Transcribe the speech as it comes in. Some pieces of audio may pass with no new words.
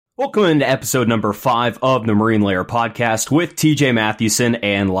Welcome into episode number 5 of the Marine Layer podcast with TJ Mathewson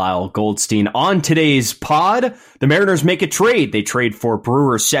and Lyle Goldstein. On today's pod, the Mariners make a trade. They trade for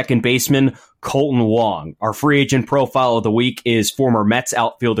Brewers second baseman Kolten Wong. Our free agent profile of the week is former Mets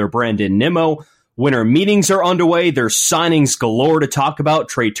outfielder Brandon Nimmo. Winter meetings are underway. There's signings galore to talk about.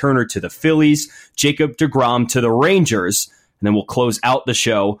 Trey Turner to the Phillies, Jacob deGrom to the Rangers, and then we'll close out the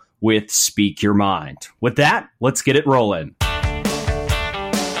show with Speak Your Mind. With that, let's get it rolling.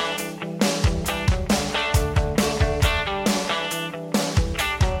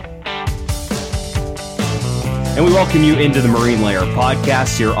 And we welcome you into the Marine Layer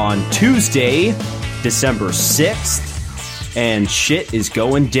podcast here on Tuesday, December 6th. And shit is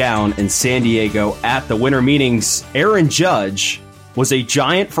going down in San Diego at the winter meetings. Aaron Judge was a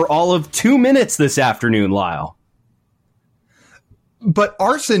Giant for all of 2 minutes this afternoon, Lyle. But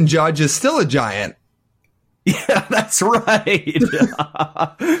Arson Judge is still a Giant. Yeah, that's right.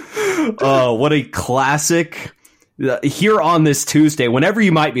 Oh, what a classic. Here on this Tuesday, whenever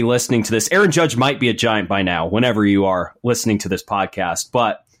you might be listening to this, Aaron Judge might be a Giant by now, whenever you are listening to this podcast.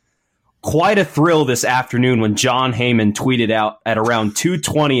 But quite a thrill this afternoon when John Heyman tweeted out at around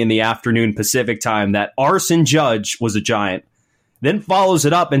 2:20 in the afternoon Pacific time that Arson Judge was a Giant. Then follows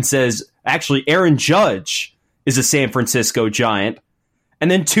it up and says, actually, Aaron Judge is a San Francisco Giant.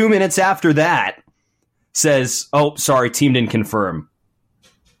 And then 2 minutes after that says, oh, sorry, team didn't confirm.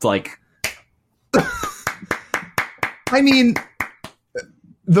 It's like... I mean,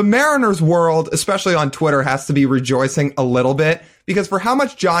 the Mariners world, especially on Twitter, has to be rejoicing a little bit because for how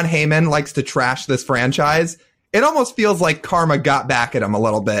much John Heyman likes to trash this franchise, it almost feels like karma got back at him a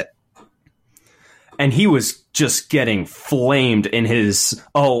little bit. And he was just getting flamed in his,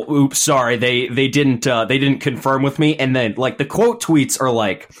 oh, oops, sorry, they didn't confirm with me. And then like the quote tweets are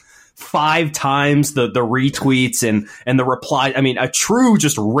like 5 times the retweets and the reply. I mean, a true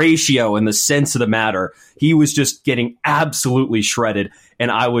just ratio in the sense of the matter. He was just getting absolutely shredded,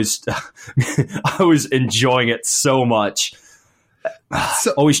 and I was I was enjoying it so much.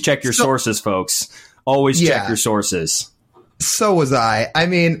 Always check your sources, folks. Always check your sources. So was I. I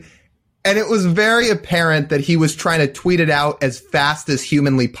mean, and it was very apparent that he was trying to tweet it out as fast as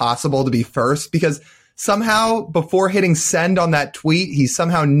humanly possible to be first, because somehow, before hitting send on that tweet, he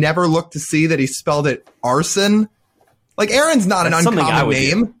somehow never looked to see that he spelled it arson. Like, Aaron's not an uncommon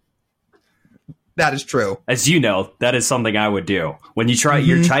name. Do. That is true. As you know, that is something I would do. When you try,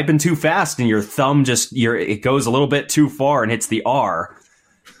 you're typing too fast and your thumb it goes a little bit too far and hits the R.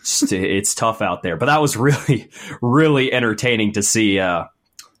 It's tough out there. But that was really, really entertaining to see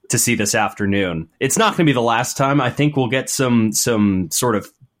this afternoon. It's not going to be the last time. I think we'll get some sort of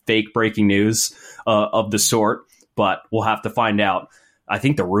fake breaking news of the sort, but we'll have to find out. I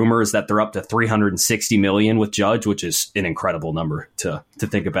think the rumor is that they're up to $360 million with Judge, which is an incredible number to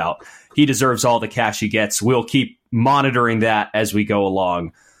think about. He deserves all the cash he gets. We'll keep monitoring that as we go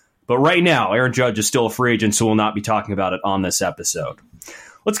along. But right now, Aaron Judge is still a free agent, so we'll not be talking about it on this episode.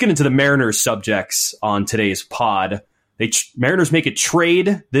 Let's get into the Mariners subjects on today's pod. Mariners make a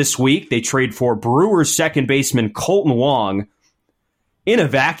trade this week. They trade for Brewers second baseman Kolten Wong. In a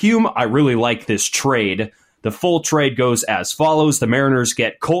vacuum, I really like this trade. The full trade goes as follows. The Mariners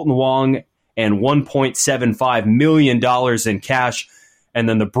get Kolten Wong and $1.75 million in cash. And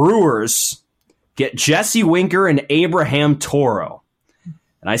then the Brewers get Jesse Winker and Abraham Toro.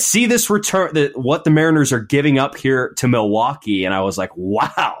 And I see this return, what the Mariners are giving up here to Milwaukee. And I was like,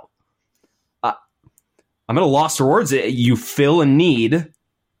 wow. I'm at a loss for words. You fill a need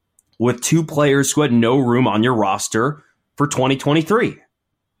with 2 players who had no room on your roster for 2023.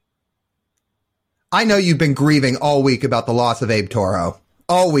 I know you've been grieving all week about the loss of Abe Toro.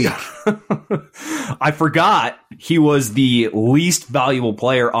 All week. I forgot he was the least valuable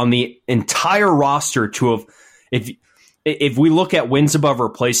player on the entire roster to have. If we look at wins above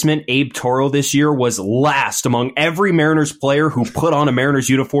replacement, Abe Toro this year was last among every Mariners player who put on a Mariners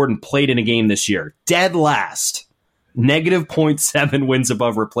uniform and played in a game this year. Dead last. Negative 0.7 wins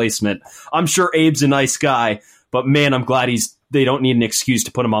above replacement. I'm sure Abe's a nice guy, but man, I'm glad they don't need an excuse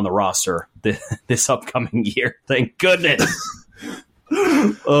to put him on the roster this upcoming year. Thank goodness.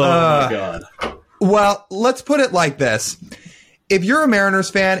 Oh, my God. Well, let's put it like this. If you're a Mariners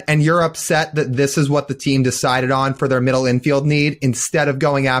fan and you're upset that this is what the team decided on for their middle infield need instead of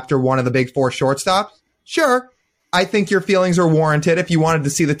going after one of the big 4 shortstops, sure, I think your feelings are warranted if you wanted to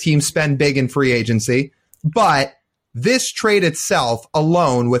see the team spend big in free agency. But this trade itself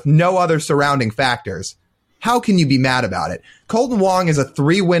alone, with no other surrounding factors, how can you be mad about it? Kolten Wong is a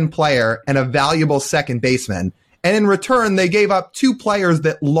 3-win player and a valuable second baseman. And in return, they gave up 2 players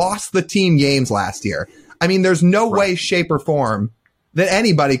that lost the team games last year. I mean, there's no way, shape, or form that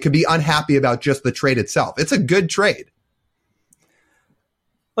anybody could be unhappy about just the trade itself. It's a good trade.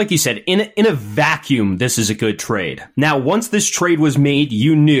 Like you said, in a vacuum, this is a good trade. Now, once this trade was made,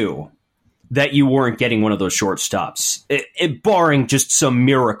 you knew that you weren't getting one of those shortstops. Barring just some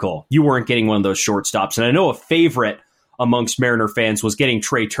miracle, you weren't getting one of those shortstops. And I know a favorite amongst Mariner fans was getting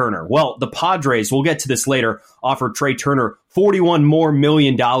Trea Turner. Well, the Padres, we'll get to this later, offered Trea Turner $41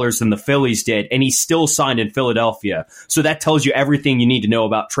 million more than the Phillies did, and he still signed in Philadelphia. So that tells you everything you need to know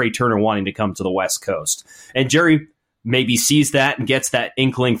about Trea Turner wanting to come to the West Coast. And Jerry maybe sees that and gets that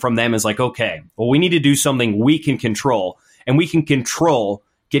inkling from them as like, okay, well, we need to do something we can control, and we can control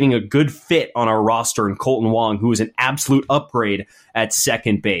getting a good fit on our roster in Kolten Wong, who is an absolute upgrade at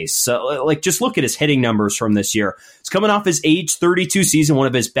second base. So, like, just look at his hitting numbers from this year. It's coming off his age 32 season, one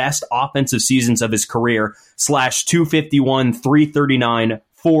of his best offensive seasons of his career, /251, 339,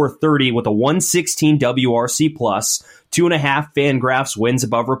 430 with a 116 WRC plus, 2.5 Fangraphs wins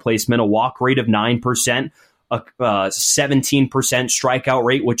above replacement, a walk rate of 9%, a 17% strikeout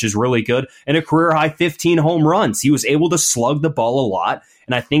rate, which is really good, and a career high 15 home runs. He was able to slug the ball a lot,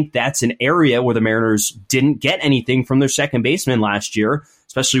 and I think that's an area where the Mariners didn't get anything from their second baseman last year,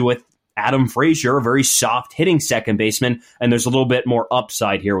 especially with Adam Frazier, a very soft hitting second baseman, and there's a little bit more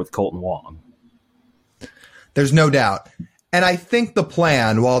upside here with Kolten Wong. There's no doubt. And I think the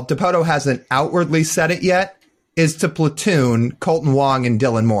plan, while Dipoto hasn't outwardly said it yet, is to platoon Kolten Wong and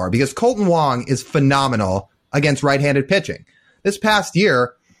Dylan Moore, because Kolten Wong is phenomenal against right-handed pitching. This past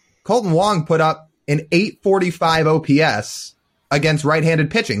year, Kolten Wong put up an 845 OPS against right-handed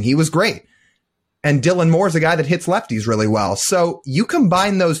pitching. He was great. And Dylan Moore's a guy that hits lefties really well. So you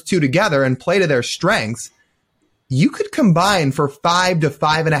combine those two together and play to their strengths, you could combine for 5 to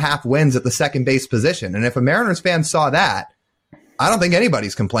 5.5 wins at the second base position. And if a Mariners fan saw that, I don't think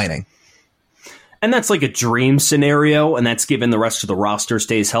anybody's complaining. And that's like a dream scenario, and that's given the rest of the roster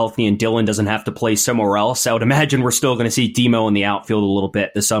stays healthy and Dylan doesn't have to play somewhere else. I would imagine we're still going to see Nimmo in the outfield a little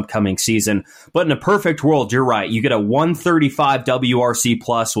bit this upcoming season. But in a perfect world, you're right. You get a 135 WRC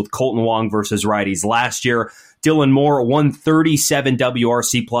plus with Kolten Wong versus righties last year. Dylan Moore, 137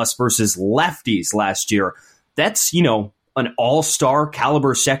 WRC plus versus lefties last year. That's, an all-star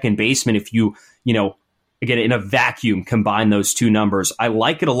caliber second baseman if you, again, in a vacuum, combine those two numbers. I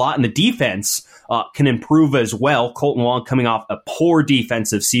like it a lot. And the defense can improve as well. Kolten Wong coming off a poor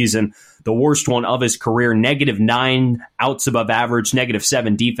defensive season, the worst one of his career, -9 outs above average,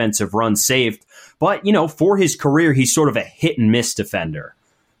 -7 defensive runs saved. But, for his career, he's sort of a hit and miss defender.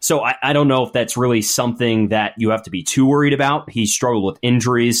 So I don't know if that's really something that you have to be too worried about. He struggled with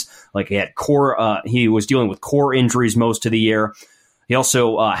injuries. Like he was dealing with core injuries most of the year. He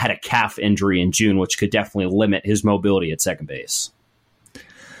also had a calf injury in June, which could definitely limit his mobility at second base.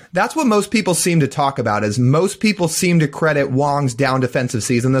 That's what most people seem to talk about, is most people seem to credit Wong's down defensive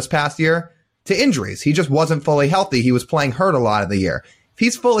season this past year to injuries. He just wasn't fully healthy. He was playing hurt a lot of the year. If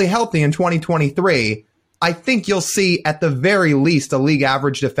he's fully healthy in 2023, I think you'll see at the very least a league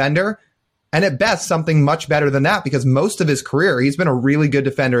average defender, and at best something much better than that, because most of his career he's been a really good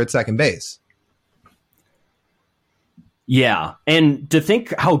defender at second base. Yeah, and to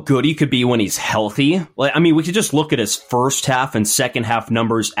think how good he could be when he's healthy, we could just look at his first half and second half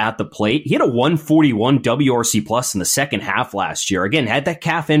numbers at the plate. He had a 141 WRC plus in the second half last year. Again, had that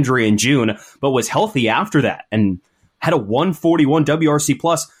calf injury in June, but was healthy after that and had a 141 WRC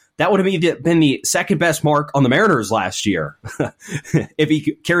plus. That would have been the second best mark on the Mariners last year if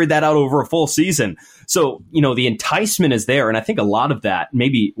he carried that out over a full season. So, the enticement is there. And I think a lot of that,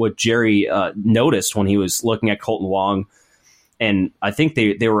 maybe what Jerry noticed when he was looking at Kolten Wong, and I think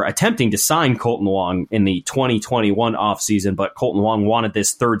they were attempting to sign Kolten Wong in the 2021 offseason, but Kolten Wong wanted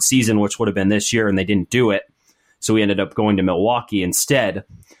this third season, which would have been this year, and they didn't do it. So he ended up going to Milwaukee instead.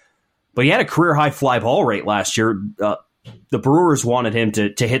 But he had a career-high fly ball rate last year. The Brewers wanted him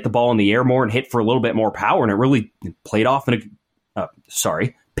to hit the ball in the air more and hit for a little bit more power, and it really paid off in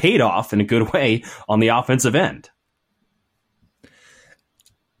a good way on the offensive end.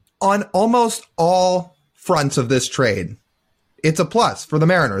 On almost all fronts of this trade, it's a plus for the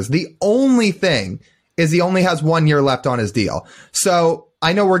Mariners. The only thing is he only has 1 year left on his deal. So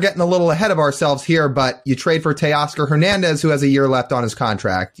I know we're getting a little ahead of ourselves here, but you trade for Teoscar Hernandez, who has a year left on his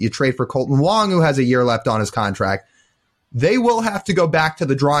contract. You trade for Kolten Wong, who has a year left on his contract. They will have to go back to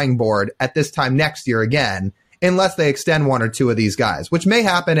the drawing board at this time next year again, unless they extend one or two of these guys, which may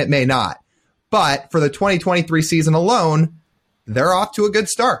happen, it may not. But for the 2023 season alone, they're off to a good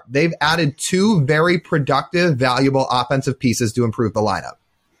start. They've added 2 very productive, valuable offensive pieces to improve the lineup.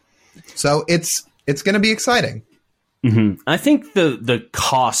 So it's going to be exciting. Mm-hmm. I think the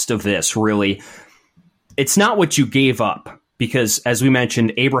cost of this really, it's not what you gave up, because, as we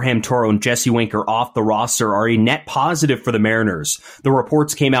mentioned, Abraham Toro and Jesse Winker off the roster are a net positive for the Mariners. The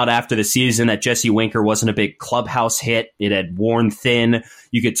reports came out after the season that Jesse Winker wasn't a big clubhouse hit. It had worn thin.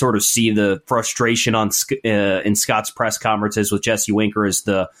 You could sort of see the frustration in Scott's press conferences with Jesse Winker as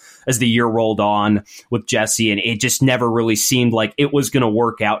the year rolled on with Jesse, and it just never really seemed like it was going to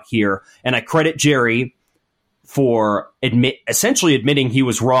work out here. And I credit Jerry for essentially admitting he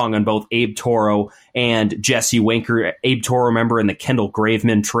was wrong on both Abe Toro and Jesse Winker. Abe Toro, remember, in the Kendall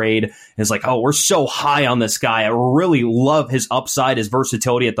Graveman trade, is like, oh, we're so high on this guy. I really love his upside, his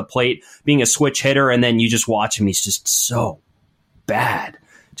versatility at the plate, being a switch hitter, and then you just watch him. He's just so bad.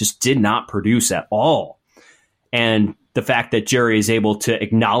 Just did not produce at all. And the fact that Jerry is able to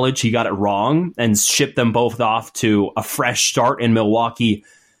acknowledge he got it wrong and ship them both off to a fresh start in Milwaukee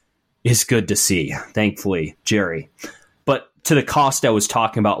is good to see, thankfully, Jerry. But to the cost I was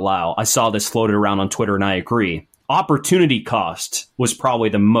talking about, Lyle, I saw this floated around on Twitter, and I agree. Opportunity cost was probably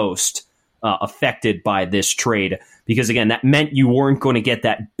the most affected by this trade because, again, that meant you weren't going to get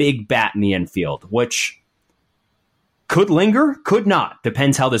that big bat in the infield, which could linger, could not.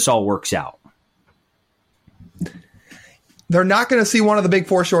 Depends how this all works out. They're not going to see one of the big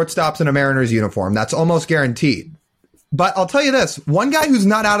four shortstops in a Mariners uniform. That's almost guaranteed. But I'll tell you this, one guy who's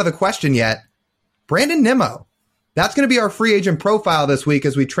not out of the question yet, Brandon Nimmo. That's going to be our free agent profile this week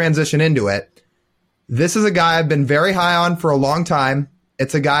as we transition into it. This is a guy I've been very high on for a long time.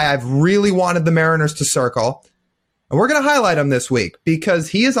 It's a guy I've really wanted the Mariners to circle. And we're going to highlight him this week because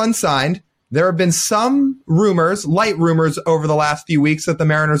he is unsigned. There have been some rumors, light rumors, over the last few weeks that the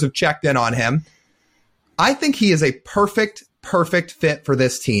Mariners have checked in on him. I think he is a perfect fit for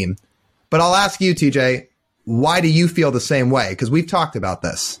this team. But I'll ask you, TJ, why do you feel the same way? Because we've talked about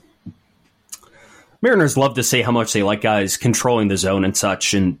this. Mariners love to say how much they like guys controlling the zone and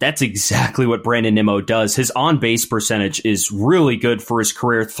such, and that's exactly what Brandon Nimmo does. His on-base percentage is really good for his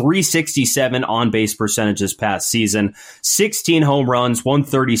career. 367 on-base percentage this past season, 16 home runs,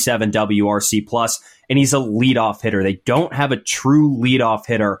 137 WRC+, and he's a leadoff hitter. They don't have a true leadoff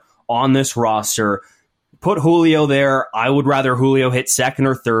hitter on this roster. Put Julio there. I would rather Julio hit second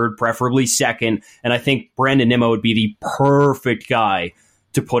or third, preferably second, and I think Brandon Nimmo would be the perfect guy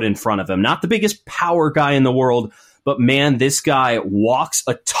to put in front of him. Not the biggest power guy in the world, but man, this guy walks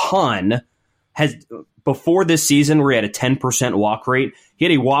a ton. Before this season, where he had a 10% walk rate, he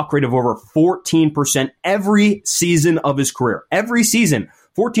had a walk rate of over 14% every season of his career. Every season,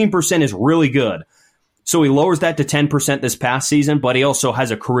 14% is really good. So he lowers that to 10% this past season, but he also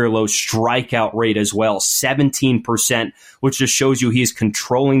has a career-low strikeout rate as well, 17%, which just shows you he's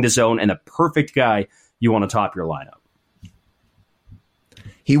controlling the zone and the perfect guy you want to top your lineup.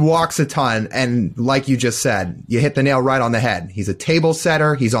 He walks a ton, and like you just said, you hit the nail right on the head. He's a table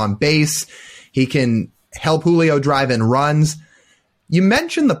setter. He's on base. He can help Julio drive in runs. You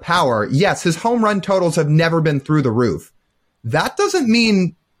mentioned the power. Yes, his home run totals have never been through the roof. That doesn't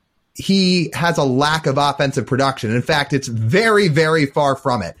mean he has a lack of offensive production. In fact, it's very, very far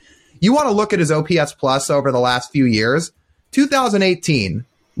from it. You want to look at his OPS plus over the last few years. 2018,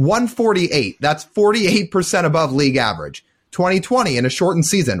 148. That's 48% above league average. 2020, in a shortened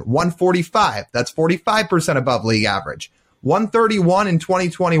season, 145. That's 45% above league average. 131 in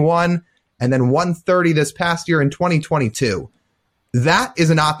 2021, and then 130 this past year in 2022. That is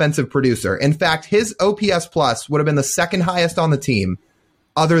an offensive producer. In fact, his OPS plus would have been the second highest on the team,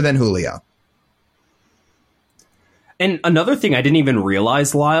 other than Julio. And another thing I didn't even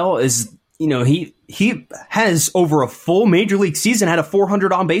realize, Lyle, is, he has over a full major league season had a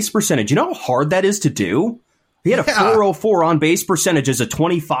 400 on base percentage. You know how hard that is to do? He had a 404 on base percentage as a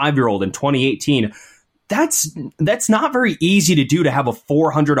 25-year-old in 2018. That's not very easy to do, to have a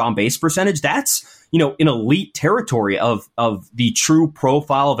 400 on base percentage. That's, in elite territory of the true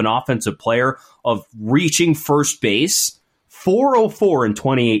profile of an offensive player, of reaching first base. 404 in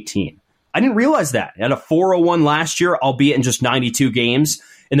 2018. I didn't realize that. He had a 401 last year, albeit in just 92 games.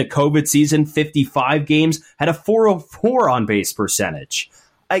 In the COVID season, 55 games, had a 404 on base percentage.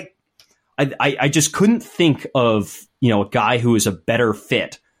 I just couldn't think of, a guy who is a better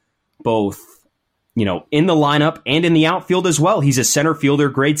fit, both, in the lineup and in the outfield as well. He's a center fielder,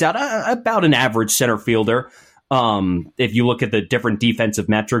 grades out about an average center fielder. If you look at the different defensive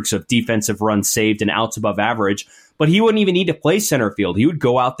metrics of defensive runs saved and outs above average, but he wouldn't even need to play center field. He would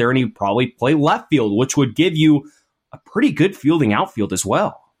go out there and he would probably play left field, which would give you a pretty good fielding outfield as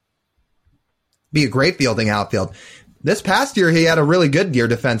well. Be a great fielding outfield. This past year, he had a really good year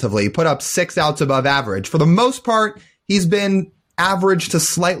defensively. He put up 6 outs above average. For the most part, he's been average to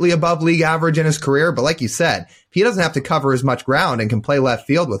slightly above league average in his career. But like you said, if he doesn't have to cover as much ground and can play left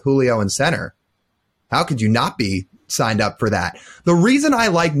field with Julio in center, how could you not be signed up for that. The reason I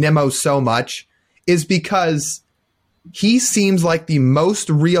like Nimmo so much is because he seems like the most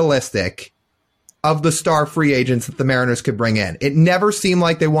realistic of the star free agents that the Mariners could bring in. It never seemed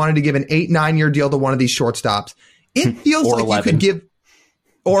like they wanted to give an 8-9 year deal to one of these shortstops. It feels like 11. you could give,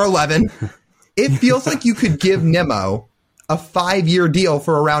 or 11. It feels like you could give Nimmo a 5-year deal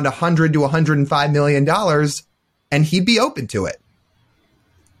for around $100 to $105 million, and he'd be open to it.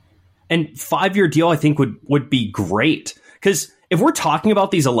 And 5-year deal, I think, would be great. Because if we're talking about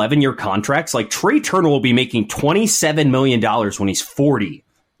these 11-year contracts, like Trea Turner will be making $27 million when he's 40.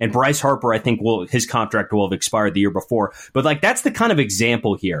 And Bryce Harper, I think, his contract will have expired the year before. But like that's the kind of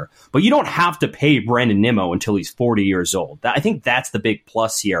example here. But you don't have to pay Brandon Nimmo until he's 40 years old. I think that's the big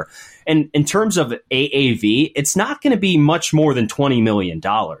plus here. And in terms of AAV, it's not going to be much more than $20 million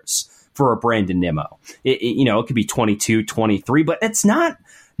for a Brandon Nimmo. It could be 22, 23, but it's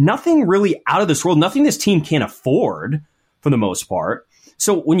nothing really out of this world. Nothing this team can't afford for the most part.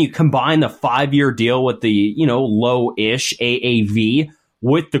 So when you combine the 5-year deal with the, low-ish AAV,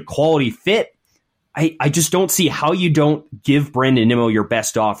 with the quality fit, I just don't see how you don't give Brandon Nimmo your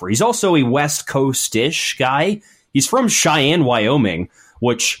best offer. He's also a West Coast-ish guy. He's from Cheyenne, Wyoming,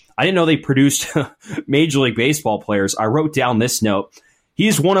 which I didn't know they produced Major League Baseball players. I wrote down this note. He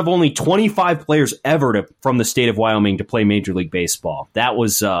is one of only 25 players ever from the state of Wyoming to play Major League Baseball. That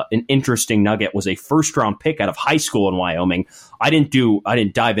was an interesting nugget. Was a first-round pick out of high school in Wyoming. I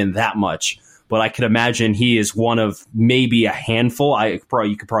didn't dive in that much. But I could imagine he is one of maybe a handful. You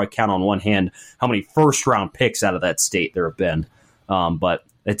could probably count on one hand how many first-round picks out of that state there have been. But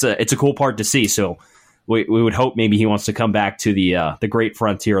it's a cool part to see. So we would hope maybe he wants to come back to the great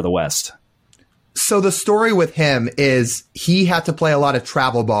frontier of the West. So the story with him is he had to play a lot of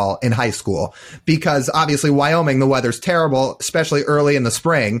travel ball in high school because obviously Wyoming, the weather's terrible, especially early in the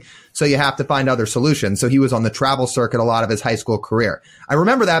spring. So you have to find other solutions. So he was on the travel circuit a lot of his high school career. I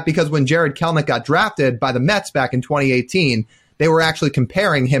remember that because when Jared Kelenic got drafted by the Mets back in 2018, they were actually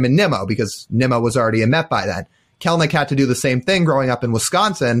comparing him and Nimmo because Nimmo was already a Met by then. Kelenic had to do the same thing growing up in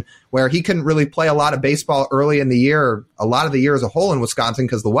Wisconsin, where he couldn't really play a lot of baseball early in the year, a lot of the year as a whole in Wisconsin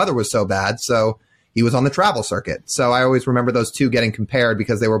because the weather was so bad. So he was on the travel circuit. So I always remember those two getting compared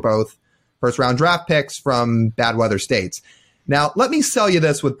because they were both first-round draft picks from bad weather states. Now, let me sell you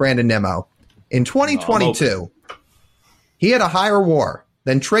this with Brandon Nimmo. In 2022, he had a higher WAR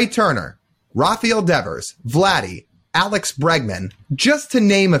than Trea Turner, Rafael Devers, Vladdy, Alex Bregman, just to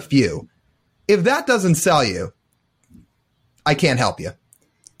name a few. If that doesn't sell you, I can't help you.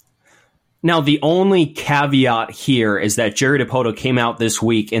 Now, the only caveat here is that Jerry Dipoto came out this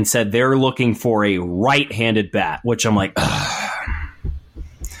week and said they're looking for a right-handed bat, which I'm like, ugh.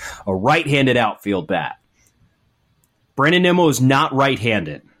 A right-handed outfield bat. Brandon Nimmo is not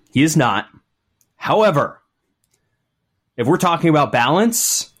right-handed. He is not. However, if we're talking about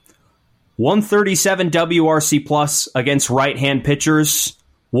balance, 137 WRC plus against right-hand pitchers,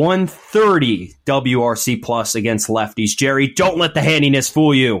 130 WRC plus against lefties. Jerry, don't let the handiness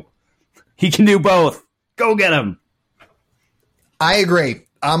fool you. He can do both. Go get him. I agree.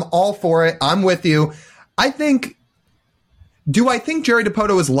 I'm all for it. I'm with you. Do I think Jerry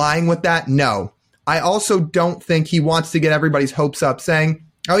Dipoto is lying with that? No. I also don't think he wants to get everybody's hopes up saying,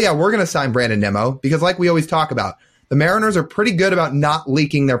 oh yeah, we're going to sign Brandon Nimmo, because like we always talk about, the Mariners are pretty good about not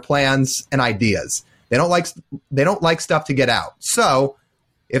leaking their plans and ideas. They don't like stuff to get out. So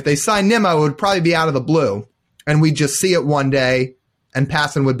if they sign Nimmo, it would probably be out of the blue, and we'd just see it one day, and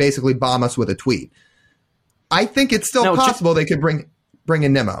Passan would basically bomb us with a tweet. I think it's still possible they could bring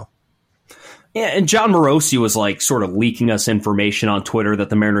in Nimmo. Yeah, and John Morosi was like sort of leaking us information on Twitter that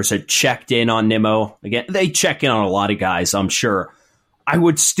the Mariners had checked in on Nimmo. Again, they check in on a lot of guys, I'm sure. I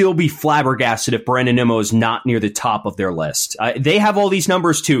would still be flabbergasted if Brandon Nimmo is not near the top of their list. They have all these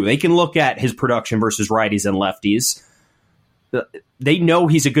numbers too. They can look at his production versus righties and lefties. They know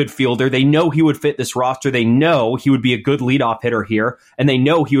he's a good fielder. They know he would fit this roster. They know he would be a good leadoff hitter here. And they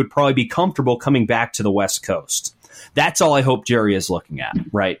know he would probably be comfortable coming back to the West Coast. That's all I hope Jerry is looking at,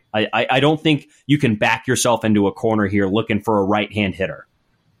 right? I don't think you can back yourself into a corner here looking for a right-hand hitter,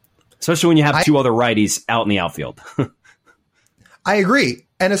 especially when you have two other righties out in the outfield. I agree.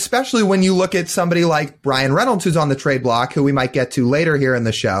 And especially when you look at somebody like Brian Reynolds, who's on the trade block, who we might get to later here in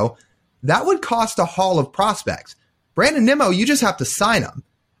the show, that would cost a haul of prospects. Brandon Nimmo, you just have to sign him.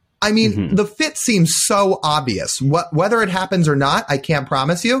 I mean, the fit seems so obvious. Whether it happens or not, I can't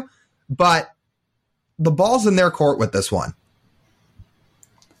promise you, but the ball's in their court with this one.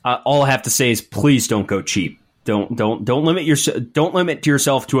 All I have to say is please don't go cheap. Don't limit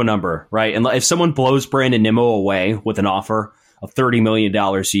yourself to a number, right? And if someone blows Brandon Nimmo away with an offer of $30 million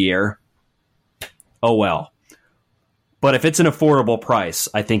a year, oh well. But if it's an affordable price,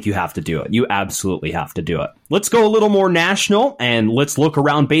 I think you have to do it. You absolutely have to do it. Let's go a little more national, and let's look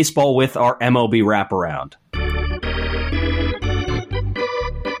around baseball with our MLB wraparound.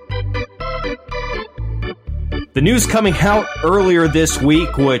 The news coming out earlier this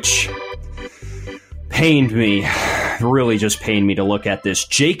week, which pained me, really just pained me to look at this.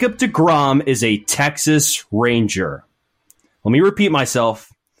 Jacob deGrom is a Texas Ranger. Let me repeat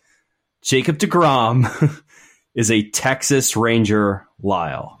myself. Jacob deGrom is a Texas Ranger,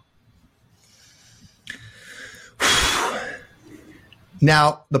 Lyle.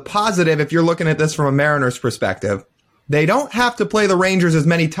 Now, the positive, if you're looking at this from a Mariners perspective, they don't have to play the Rangers as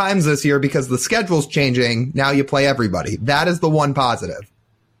many times this year because the schedule's changing. Now you play everybody. That is the one positive.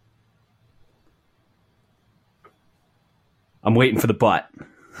 I'm waiting for the but.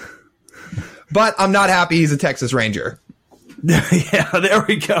 But I'm not happy he's a Texas Ranger. Yeah, there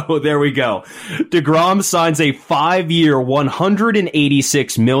we go. There we go. deGrom signs a 5-year,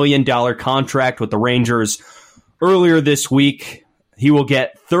 $186 million contract with the Rangers earlier this week. He will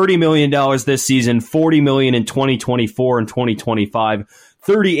get $30 million this season, $40 million in 2024 and 2025,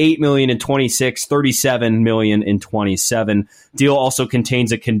 $38 million in 26, $37 million in 27. Deal also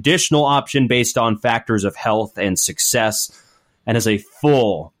contains a conditional option based on factors of health and success and has a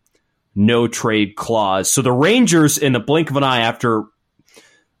full no-trade clause. So the Rangers, in the blink of an eye, after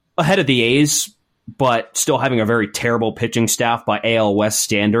ahead of the A's, but still having a very terrible pitching staff by AL West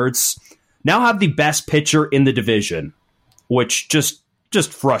standards, now have the best pitcher in the division, which just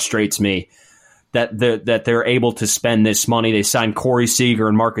frustrates me that they're able to spend this money. They signed Corey Seager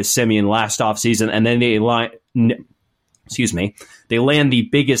and Marcus Semien last offseason, and then they land the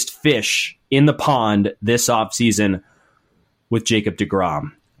biggest fish in the pond this offseason with Jacob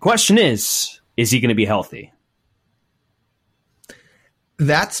deGrom. Question is he going to be healthy?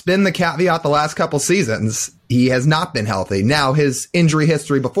 That's been the caveat the last couple seasons. He has not been healthy. Now, his injury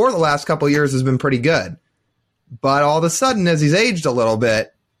history before the last couple years has been pretty good. But all of a sudden, as he's aged a little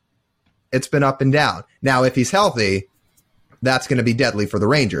bit, it's been up and down. Now, if he's healthy, that's going to be deadly for the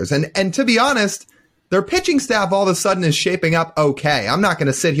Rangers. And to be honest, their pitching staff all of a sudden is shaping up okay. I'm not going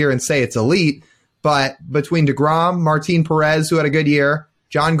to sit here and say it's elite, but between deGrom, Martin Perez, who had a good year,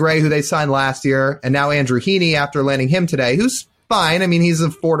 John Gray, who they signed last year, and now Andrew Heaney after landing him today, who's fine. I mean, he's a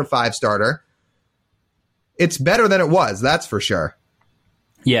 4 to 5 starter. It's better than it was, that's for sure.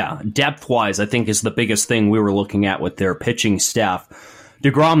 Yeah, depth-wise, I think is the biggest thing we were looking at with their pitching staff.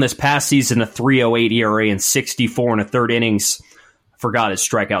 deGrom this past season, a 3.08 ERA and 64 and a third innings. Forgot his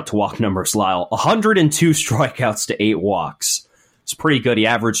strikeout to walk numbers, Lyle. 102 strikeouts to 8 walks. It's pretty good. He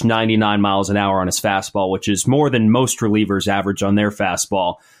averaged 99 miles an hour on his fastball, which is more than most relievers average on their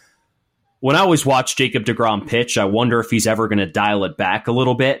fastball. When I always watch Jacob deGrom pitch, I wonder if he's ever going to dial it back a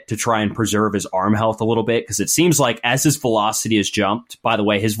little bit to try and preserve his arm health a little bit, because it seems like as his velocity has jumped, by the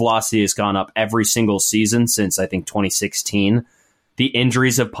way, his velocity has gone up every single season since, I think, 2016. The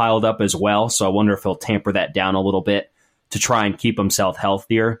injuries have piled up as well, so I wonder if he'll tamper that down a little bit to try and keep himself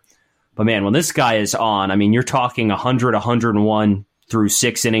healthier. But man, when this guy is on, I mean, you're talking 100, 101 through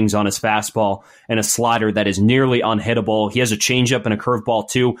 6 innings on his fastball and a slider that is nearly unhittable. He has a changeup and a curveball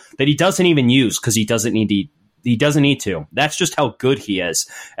too that he doesn't even use because he doesn't need to. That's just how good he is.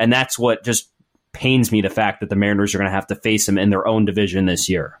 And that's what just pains me, the fact that the Mariners are going to have to face him in their own division this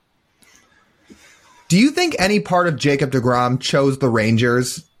year. Do you think any part of Jacob deGrom chose the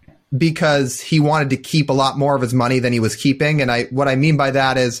Rangers because he wanted to keep a lot more of his money than he was keeping? And what I mean by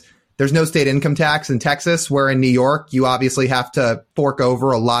that is there's no state income tax in Texas, where in New York, you obviously have to fork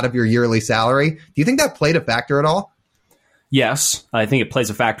over a lot of your yearly salary. Do you think that played a factor at all? Yes, I think it plays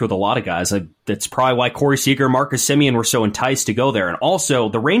a factor with a lot of guys. That's probably why Corey Seager and Marcus Semien were so enticed to go there. And also,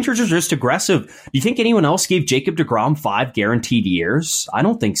 the Rangers are just aggressive. Do you think anyone else gave Jacob deGrom 5 guaranteed years? I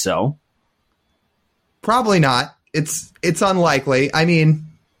don't think so. Probably not. It's unlikely. I mean,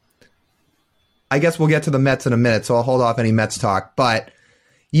 I guess we'll get to the Mets in a minute, so I'll hold off any Mets talk. But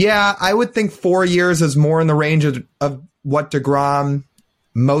yeah, I would think 4 years is more in the range of what deGrom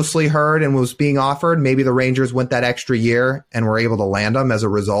mostly heard and was being offered. Maybe the Rangers went that extra year and were able to land him as a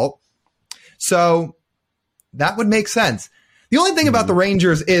result. So that would make sense. The only thing about the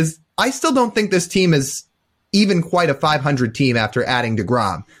Rangers is I still don't think this team is even quite a 500 team after adding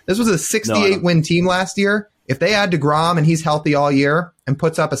deGrom. This was a 68-win team last year. If they add deGrom and he's healthy all year and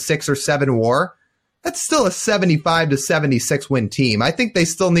puts up a 6 or 7 WAR, that's still a 75 to 76 win team. I think they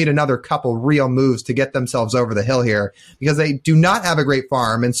still need another couple real moves to get themselves over the hill here, because they do not have a great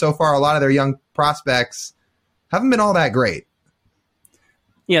farm. And so far, a lot of their young prospects haven't been all that great.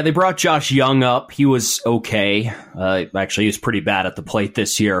 Yeah, they brought Josh Young up. He was okay. Actually, he was pretty bad at the plate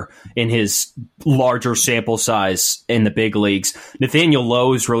this year in his larger sample size in the big leagues. Nathaniel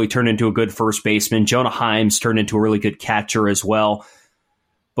Lowe's really turned into a good first baseman. Jonah Himes turned into a really good catcher as well.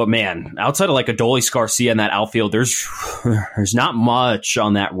 But man, outside of like Adolis Garcia in that outfield, there's not much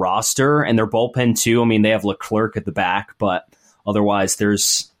on that roster, and their bullpen too. I mean, they have Leclerc at the back, but otherwise,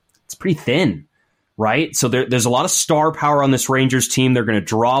 it's pretty thin. Right? So there's a lot of star power on this Rangers team. They're going to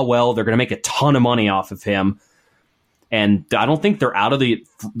draw well. They're going to make a ton of money off of him. And I don't think they're out of the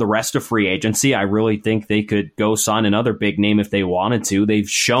rest of free agency. I really think they could go sign another big name if they wanted to. They've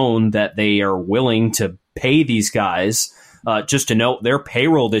shown that they are willing to pay these guys. Just to note, their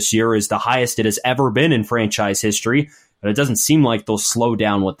payroll this year is the highest it has ever been in franchise history. But it doesn't seem like they'll slow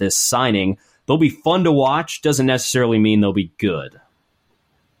down with this signing. They'll be fun to watch. Doesn't necessarily mean they'll be good.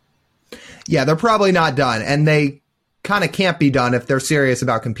 Yeah, they're probably not done, and they kind of can't be done if they're serious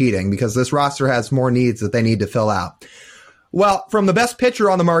about competing because this roster has more needs that they need to fill out. Well, from the best pitcher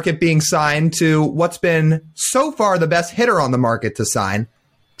on the market being signed to what's been so far the best hitter on the market to sign,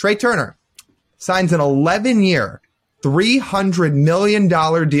 Trea Turner signs an 11-year, $300 million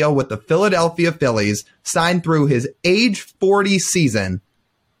deal with the Philadelphia Phillies, signed through his age 40 season,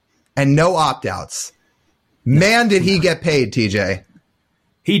 and no opt-outs. Man, did he get paid, TJ.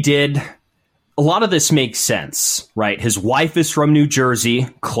 He did. A lot of this makes sense, right? His wife is from New Jersey,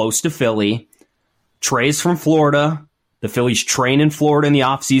 close to Philly. Trea's from Florida. The Phillies train in Florida in the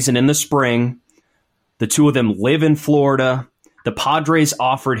offseason in the spring. The two of them live in Florida. The Padres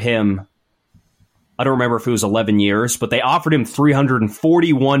offered him, I don't remember if it was 11 years, but they offered him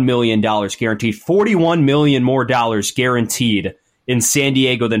 $341 million guaranteed, $41 million more dollars guaranteed in San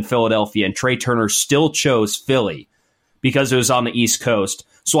Diego than Philadelphia. And Trea Turner still chose Philly because it was on the East Coast.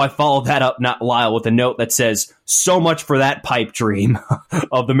 So I followed that up, Lyle, with a note that says, so much for that pipe dream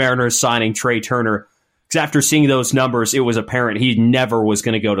of the Mariners signing Trea Turner. Because after seeing those numbers, it was apparent he never was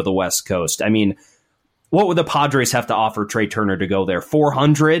going to go to the West Coast. I mean, what would the Padres have to offer Trea Turner to go there?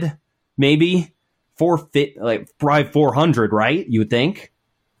 400, maybe? 450, like probably 400, right? You would think?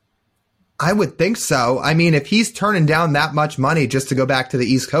 I would think so. I mean, if he's turning down that much money just to go back to the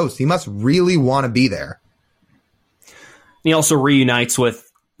East Coast, he must really want to be there. He also reunites with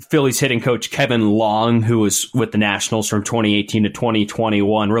Phillies hitting coach Kevin Long, who was with the Nationals from 2018 to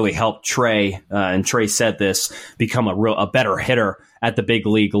 2021, really helped Trea, and Trea said this, become a better hitter at the big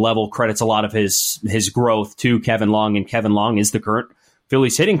league level. Credits a lot of his growth to Kevin Long, and Kevin Long is the current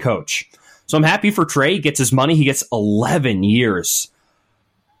Phillies hitting coach. So I'm happy for Trea. He gets his money. He gets 11 years.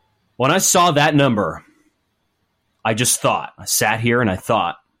 When I saw that number, I sat here and I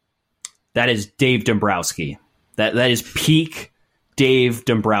thought, that is Dave Dombrowski. That is peak Dave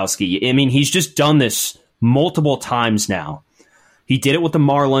Dombrowski. I mean, he's just done this multiple times now. He did it with the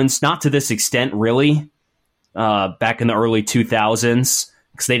Marlins, not to this extent, really, back in the early 2000s,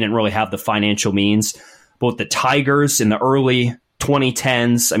 because they didn't really have the financial means. But with the Tigers in the early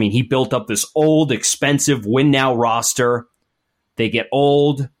 2010s, I mean, he built up this old, expensive win-now roster. They get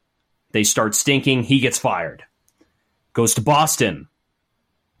old. They start stinking. He gets fired. Goes to Boston.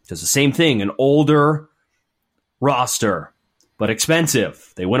 Does the same thing. An older roster, but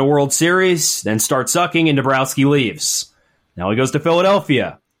expensive. They win a World Series, then start sucking, and Dombrowski leaves. Now he goes to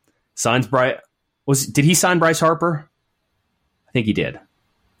Philadelphia. Signs Bryce. Did he sign Bryce Harper? I think he did.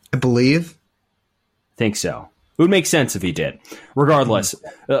 I believe. Think so. It would make sense if he did. Regardless,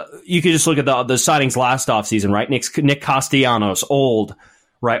 you could just look at the signings last offseason, right? Nick Castellanos, old,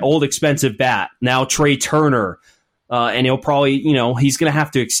 right? Old, expensive bat. Now Trea Turner. And he'll probably, he's going to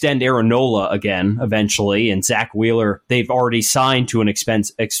have to extend Aaron Nola again eventually. And Zach Wheeler, they've already signed to an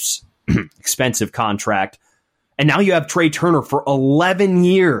expensive contract. And now you have Trea Turner for 11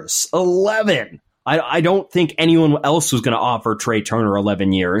 years. 11. I don't think anyone else was going to offer Trea Turner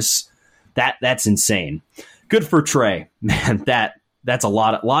 11 years. That's insane. Good for Trea. Man, that's a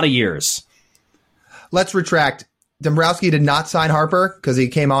lot of years. Let's retract. Dombrowski did not sign Harper because he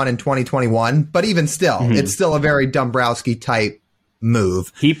came on in 2021, but even still, it's still a very Dombrowski type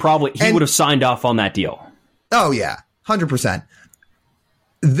move. He would have signed off on that deal. Oh yeah, 100%.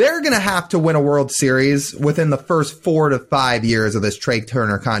 They're going to have to win a World Series within the first 4 to 5 years of this Trea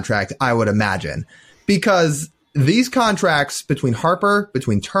Turner contract, I would imagine, because these contracts between Harper,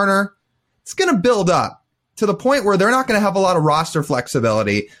 between Turner, it's going to build up to the point where they're not going to have a lot of roster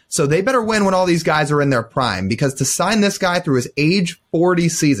flexibility. So they better win when all these guys are in their prime, because to sign this guy through his age 40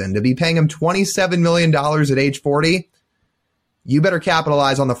 season, to be paying him $27 million at age 40, you better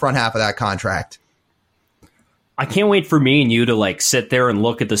capitalize on the front half of that contract. I can't wait for me and you to sit there and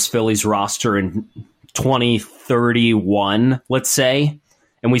look at this Phillies roster in 2031, let's say,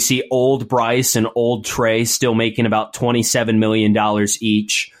 and we see old Bryce and old Trea still making about $27 million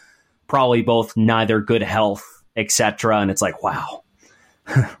each, probably both neither good health, etc. And it's like, wow.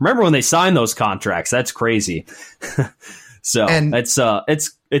 Remember when they signed those contracts? That's crazy. So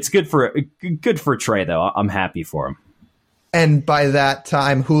it's good for Trea, though. I'm happy for him. And by that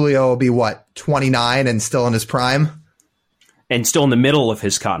time, Julio will be, 29 and still in his prime? And still in the middle of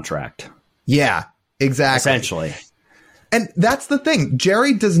his contract. Yeah, exactly. Essentially. And that's the thing.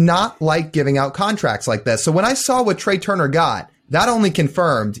 Jerry does not like giving out contracts like this. So when I saw what Trea Turner got, that only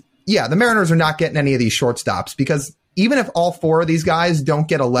confirmed, the Mariners are not getting any of these shortstops, because even if all 4 of these guys don't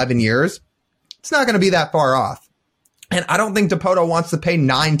get 11 years, it's not going to be that far off. And I don't think Dipoto wants to pay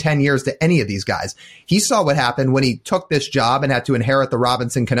 9-10 years to any of these guys. He saw what happened when he took this job and had to inherit the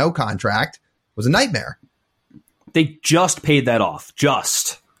Robinson Cano contract. It was a nightmare. They just paid that off.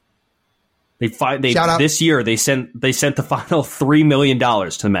 This year they sent the final $3 million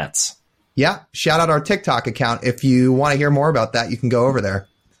to the Mets. Yeah, shout out our TikTok account. If you want to hear more about that, you can go over there.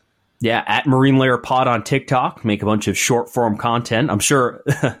 Yeah, at Marine Layer Pod on TikTok. Make a bunch of short form content. I'm sure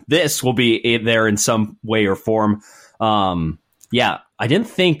this will be there in some way or form. I didn't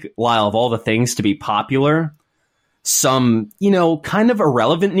think, Lyle, of all the things to be popular, some, kind of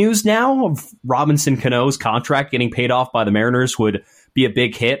irrelevant news now of Robinson Cano's contract getting paid off by the Mariners would be a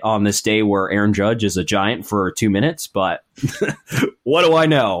big hit on this day where Aaron Judge is a Giant for 2 minutes. But what do I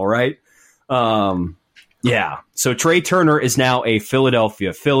know, right? So Trea Turner is now a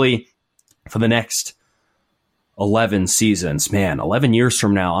Philadelphia Philly for the next 11 seasons. Man, 11 years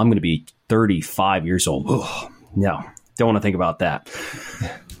from now, I'm going to be 35 years old. Ugh, no, don't want to think about that.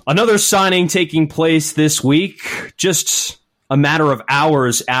 Another signing taking place this week, just a matter of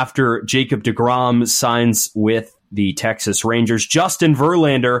hours after Jacob deGrom signs with the Texas Rangers. Justin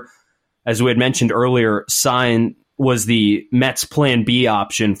Verlander, as we had mentioned earlier, was the Mets' plan B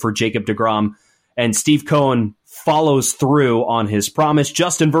option for Jacob deGrom, and Steve Cohen follows through on his promise.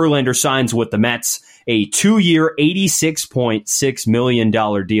 Justin Verlander signs with the Mets, a 2-year, $86.6 million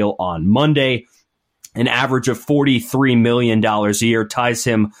deal on Monday. An average of $43 million a year ties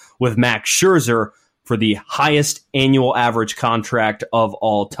him with Max Scherzer for the highest annual average contract of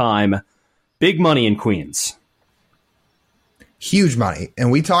all time. Big money in Queens. Huge money. And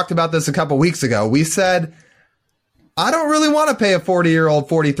we talked about this a couple weeks ago. We said, I don't really want to pay a 40-year-old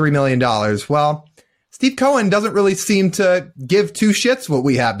 $43 million. Well, Steve Cohen doesn't really seem to give two shits what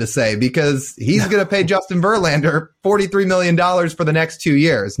we have to say, because he's going to pay Justin Verlander $43 million for the next 2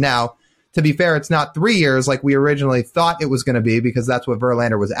 years. Now, to be fair, it's not 3 years like we originally thought it was going to be, because that's what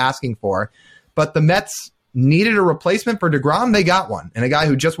Verlander was asking for. But the Mets needed a replacement for deGrom. They got one, and a guy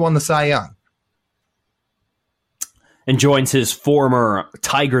who just won the Cy Young. And joins his former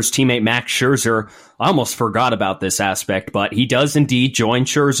Tigers teammate Max Scherzer. I almost forgot about this aspect, but he does indeed join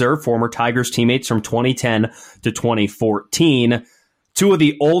Scherzer, former Tigers teammates from 2010 to 2014. Two of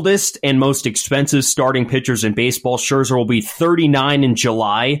the oldest and most expensive starting pitchers in baseball. Scherzer will be 39 in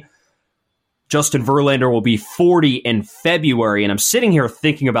July. Justin Verlander will be 40 in February. And I'm sitting here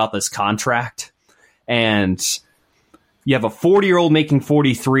thinking about this contract, and you have a 40-year-old making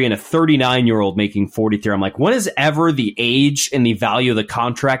 43 and a 39-year-old making 43. I'm like, when has ever the age and the value of the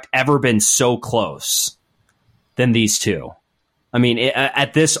contract ever been so close than these two? I mean,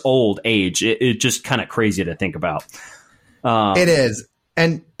 at this old age, it's just kind of crazy to think about. It is.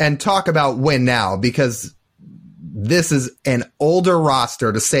 And talk about win now, because this is an older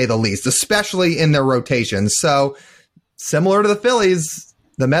roster, to say the least, especially in their rotations. So similar to the Phillies,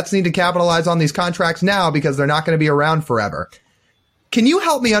 the Mets need to capitalize on these contracts now, because they're not going to be around forever. Can you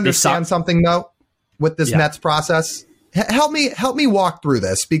help me understand something, though, with this Mets process? Help me walk through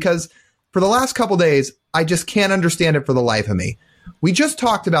this, because for the last couple days, I just can't understand it for the life of me. We just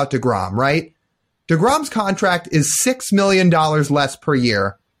talked about deGrom, right? deGrom's contract is $6 million less per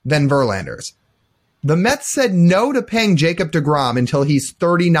year than Verlander's. The Mets said no to paying Jacob deGrom until he's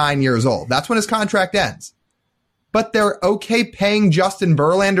 39 years old. That's when his contract ends. But they're okay paying Justin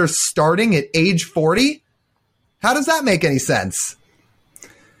Verlander starting at age 40? How does that make any sense?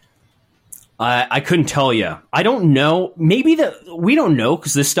 I couldn't tell you. I don't know. Maybe we don't know,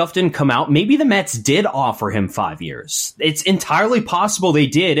 because this stuff didn't come out. Maybe the Mets did offer him 5 years. It's entirely possible they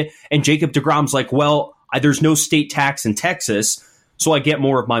did. And Jacob deGrom's like, well, there's no state tax in Texas, so I get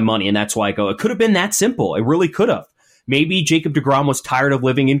more of my money, and that's why I go. It could have been that simple. It really could have. Maybe Jacob deGrom was tired of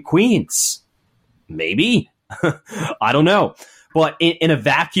living in Queens. Maybe. I don't know. But in a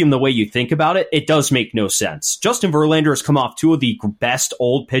vacuum, the way you think about it, it does make no sense. Justin Verlander has come off two of the best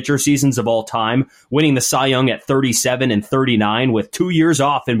old pitcher seasons of all time, winning the Cy Young at 37 and 39, with 2 years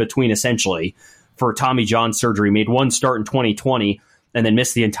off in between, essentially, for Tommy John surgery. Made one start in 2020. and then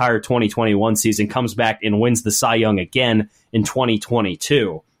missed the entire 2021 season, comes back and wins the Cy Young again in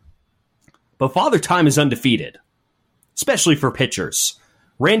 2022. But Father Time is undefeated, especially for pitchers.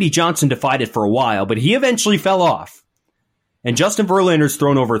 Randy Johnson defied it for a while, but he eventually fell off. And Justin Verlander's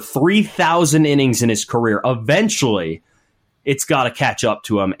thrown over 3,000 innings in his career. Eventually, it's got to catch up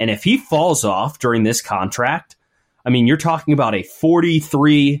to him. And if he falls off during this contract, I mean, you're talking about a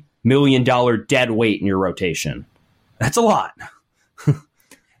 $43 million dead weight in your rotation. That's a lot.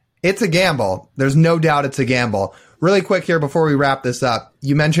 It's a gamble. There's no doubt it's a gamble. Really quick here before we wrap this up,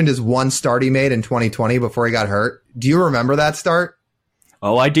 you mentioned his one start he made in 2020 before he got hurt. Do you remember that start?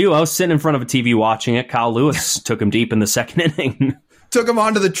 Oh, I do. I was sitting in front of a TV watching it. Kyle Lewis took him deep in the second inning. Took him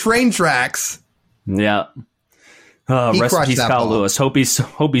onto the train tracks. Yeah. Rest in peace, Kyle Lewis. Hope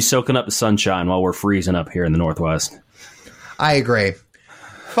he's soaking up the sunshine while we're freezing up here in the Northwest. I agree.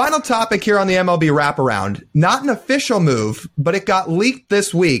 Final topic here on the MLB wraparound. Not an official move, but it got leaked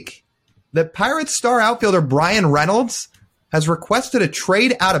this week that Pirates star outfielder Brian Reynolds has requested a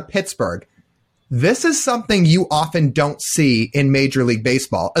trade out of Pittsburgh. This is something you often don't see in Major League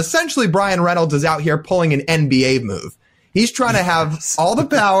Baseball. Essentially, Brian Reynolds is out here pulling an NBA move. He's trying to have all the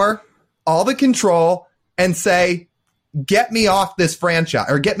power, all the control, and say, get me off this franchise,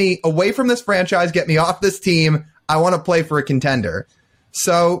 or get me away from this franchise, get me off this team. I want to play for a contender.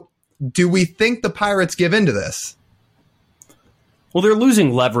 So, do we think the Pirates give into this? Well, they're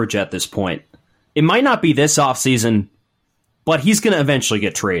losing leverage at this point. It might not be this offseason, but he's going to eventually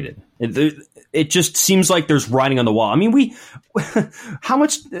get traded. It just seems like there's writing on the wall. I mean, we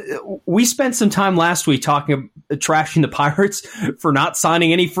spent some time last week trashing the Pirates for not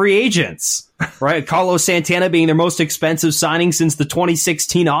signing any free agents, right? Carlos Santana being their most expensive signing since the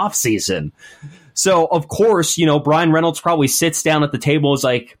 2016 offseason. So, of course, Brian Reynolds probably sits down at the table, is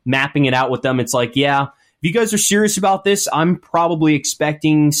like mapping it out with them. It's like, yeah, if you guys are serious about this, I'm probably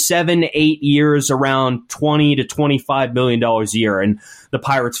expecting 7-8 years, around $20 to $25 million a year. And the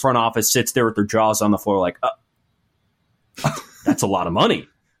Pirates front office sits there with their jaws on the floor like, that's a lot of money.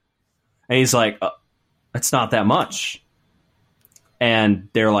 And he's like, that's not that much. And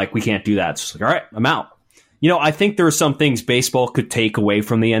they're like, we can't do that. It's like, all right, I'm out. I think there are some things baseball could take away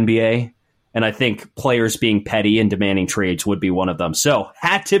from the NBA. And I think players being petty and demanding trades would be one of them. So,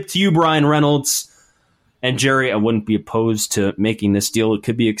 hat tip to you, Brian Reynolds. And Jerry, I wouldn't be opposed to making this deal. It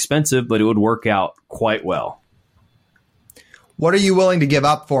could be expensive, but it would work out quite well. What are you willing to give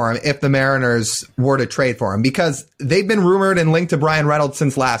up for him if the Mariners were to trade for him? Because they've been rumored and linked to Brian Reynolds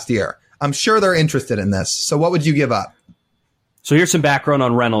since last year. I'm sure they're interested in this. So what would you give up? So here's some background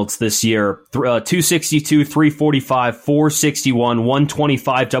on Reynolds this year. 262, 345, 461,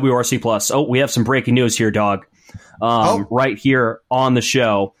 125 WRC+. Oh, we have some breaking news here, dog. Right here on the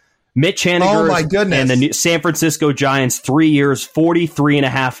show. Mitch Haniger and the San Francisco Giants, 3 years,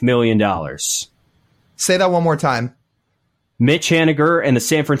 $43.5 million. Say that one more time. Mitch Haniger and the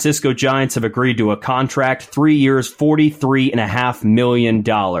San Francisco Giants have agreed to a contract, 3 years, $43.5 million.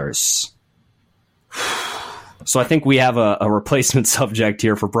 So I think we have a replacement subject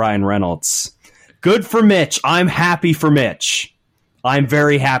here for Brian Reynolds. Good for Mitch. I'm happy for Mitch. I'm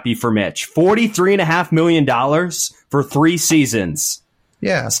very happy for Mitch. $43.5 million for 3 seasons.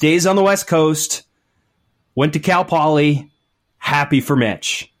 Yeah. Stays on the West Coast. Went to Cal Poly. Happy for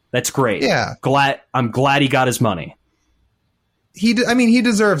Mitch. That's great. Yeah. I'm glad he got his money. He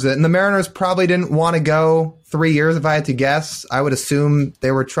deserves it. And the Mariners probably didn't want to go 3 years, if I had to guess. I would assume they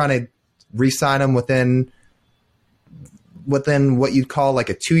were trying to re-sign him within what you'd call like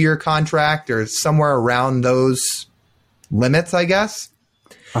a 2-year contract or somewhere around those limits, I guess.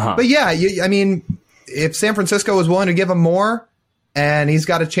 Uh-huh. But yeah, if San Francisco was willing to give him more and he's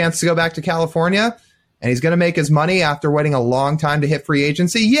got a chance to go back to California and he's going to make his money after waiting a long time to hit free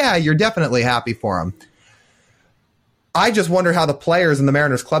agency, yeah, you're definitely happy for him. I just wonder how the players in the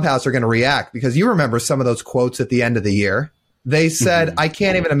Mariners clubhouse are going to react, because you remember some of those quotes at the end of the year. They said, I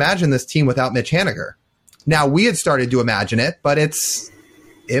can't even imagine this team without Mitch Haniger. Now, we had started to imagine it, but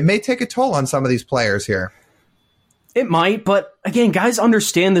it may take a toll on some of these players here. It might, but again, guys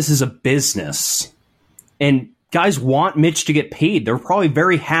understand this is a business. And guys want Mitch to get paid. They're probably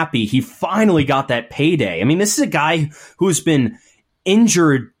very happy he finally got that payday. I mean, this is a guy who's been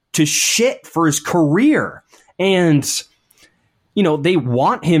injured to shit for his career. And, they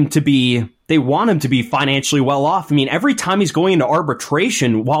want him to be financially well off. I mean, every time he's going into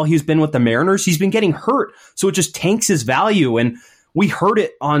arbitration while he's been with the Mariners, he's been getting hurt. So it just tanks his value. And we heard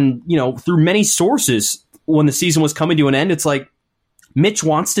it on, through many sources when the season was coming to an end. It's like Mitch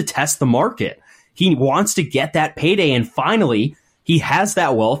wants to test the market. He wants to get that payday. And finally, he has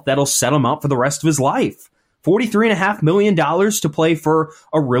that wealth that'll set him up for the rest of his life. $43.5 million to play for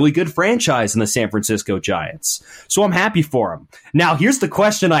a really good franchise in the San Francisco Giants. So I'm happy for him. Now, here's the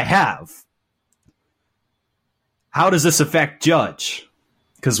question I have. How does this affect Judge?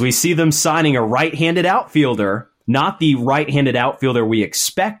 Because we see them signing a right-handed outfielder, not the right-handed outfielder we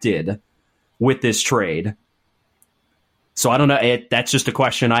expected with this trade. So I don't know. That's just a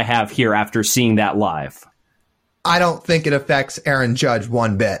question I have here after seeing that live. I don't think it affects Aaron Judge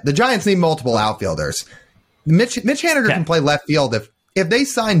one bit. The Giants need multiple outfielders. Mitch Haniger can play left field. If they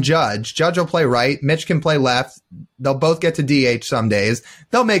sign Judge will play right. Mitch can play left. They'll both get to DH some days.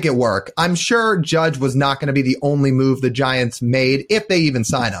 They'll make it work. I'm sure Judge was not going to be the only move the Giants made if they even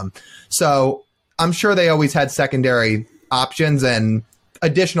sign him. So I'm sure they always had secondary options and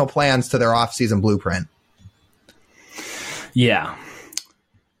additional plans to their offseason blueprint. Yeah.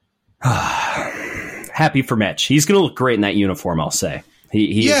 Happy for Mitch. He's going to look great in that uniform, I'll say.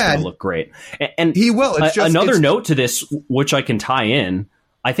 He is going to look great. And he will. Another note to this, which I can tie in,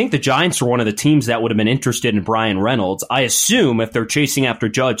 I think the Giants are one of the teams that would have been interested in Brian Reynolds. I assume if they're chasing after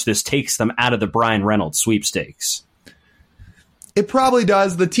Judge, this takes them out of the Brian Reynolds sweepstakes. It probably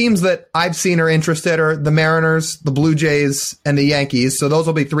does. The teams that I've seen are interested are the Mariners, the Blue Jays, and the Yankees. So those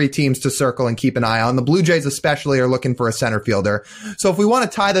will be three teams to circle and keep an eye on. The Blue Jays especially are looking for a center fielder. So if we want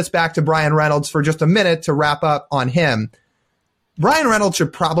to tie this back to Brian Reynolds for just a minute to wrap up on him, Brian Reynolds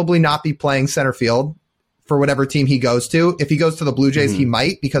should probably not be playing center field for whatever team he goes to. If he goes to the Blue Jays, he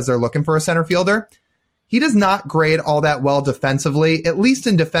might because they're looking for a center fielder. He does not grade all that well defensively, at least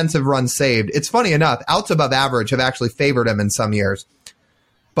in defensive runs saved. It's funny enough, outs above average have actually favored him in some years.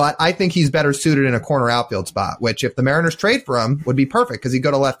 But I think he's better suited in a corner outfield spot, which if the Mariners trade for him would be perfect because he'd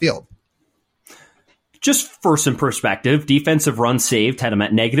go to left field. Just for some perspective, defensive runs saved had him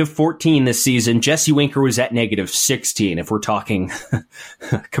at -14 this season. Jesse Winker was at -16 if we're talking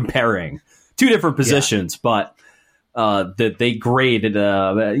comparing. Two different positions, but they graded,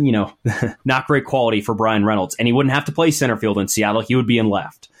 not great quality for Brian Reynolds. And he wouldn't have to play center field in Seattle. He would be in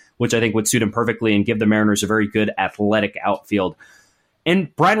left, which I think would suit him perfectly and give the Mariners a very good athletic outfield. And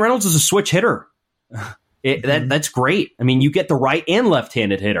Brian Reynolds is a switch hitter. That's great. I mean, you get the right and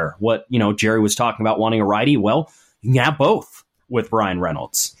left-handed hitter. What, Jerry was talking about wanting a righty. Well, you can have both with Brian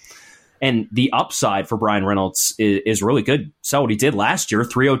Reynolds. And the upside for Brian Reynolds is really good. So what he did last year,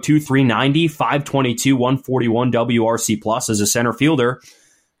 302, 390, 522, 141 WRC plus as a center fielder.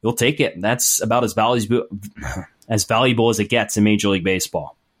 You'll take it. That's about as valuable as it gets in Major League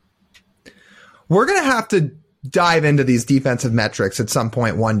Baseball. We're going to have to dive into these defensive metrics at some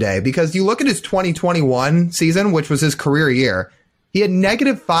point one day, because you look at his 2021 season, which was his career year. He had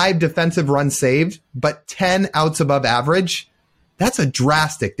 -5 defensive runs saved, but 10 outs above average. That's a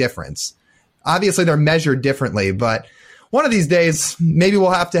drastic difference. Obviously, they're measured differently, but one of these days, maybe we'll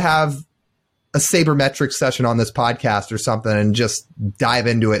have to have a sabermetrics session on this podcast or something and just dive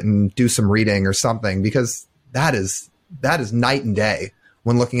into it and do some reading or something, because that is night and day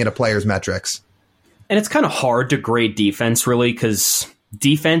when looking at a player's metrics. And it's kind of hard to grade defense, really, because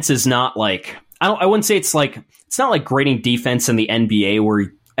defense is not like, I wouldn't say it's not like grading defense in the NBA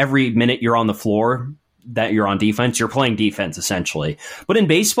where every minute you're on the floor that you're on defense, you're playing defense essentially. But in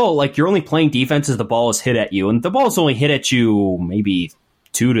baseball, you're only playing defense as the ball is hit at you, and the ball is only hit at you maybe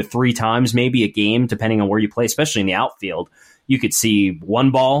 2 to 3 times, maybe a game, depending on where you play, especially in the outfield. You could see 1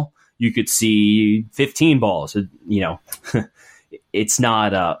 ball, you could see 15 balls. It's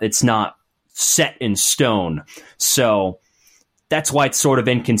not set in stone. So that's why it's sort of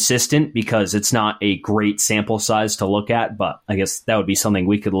inconsistent, because it's not a great sample size to look at, but I guess that would be something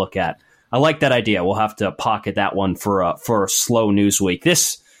we could look at. I like that idea. We'll have to pocket that one for a slow news week.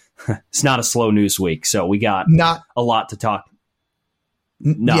 This it's not a slow news week, so we got not a lot to talk.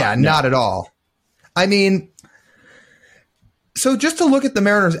 Not at all. I mean, so just to look at the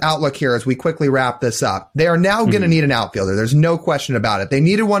Mariners' outlook here as we quickly wrap this up, they are now going to need an outfielder. There's no question about it. They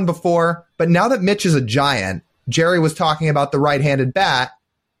needed one before, but now that Mitch is a Giant, Jerry was talking about the right-handed bat.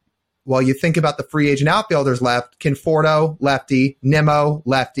 Well, you think about the free agent outfielders left, Conforto, lefty, Nimmo,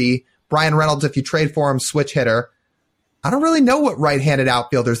 lefty, Brian Reynolds, if you trade for him, switch hitter. I don't really know what right-handed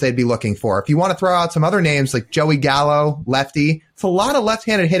outfielders they'd be looking for. If you want to throw out some other names like Joey Gallo, lefty, it's a lot of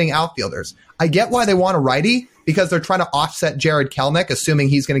left-handed hitting outfielders. I get why they want a righty, because they're trying to offset Jared Kelenic, assuming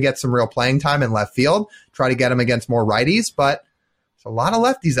he's going to get some real playing time in left field, try to get him against more righties, but there's a lot of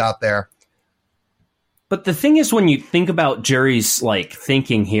lefties out there. But the thing is, when you think about Jerry's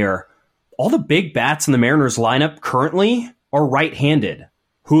thinking here, all the big bats in the Mariners lineup currently are right-handed.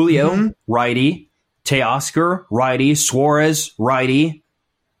 Julio, righty. Teoscar, righty. Suarez, righty.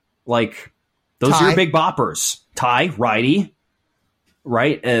 Those are your big boppers. Ty, righty.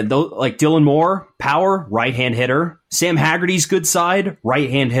 right? Like Dylan Moore, power, right-hand hitter. Sam Haggerty's good side,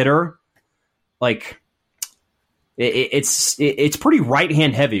 right-hand hitter. Like, it's pretty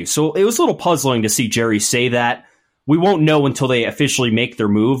right-hand heavy. So it was a little puzzling to see Jerry say that. We won't know until they officially make their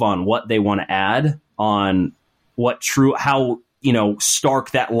move on what they want to add, on how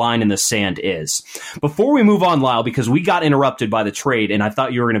stark that line in the sand is. Before we move on, Lyle, because we got interrupted by the trade, and I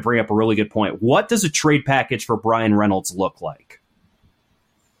thought you were going to bring up a really good point. What does a trade package for Brian Reynolds look like?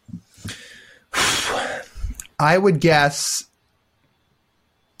 I would guess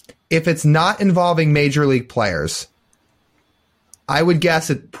if it's not involving major league players, I would guess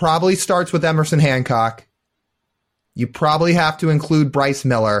it probably starts with Emerson Hancock. You probably have to include Bryce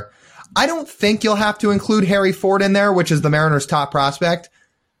Miller. I don't think you'll have to include Harry Ford in there, which is the Mariners' top prospect,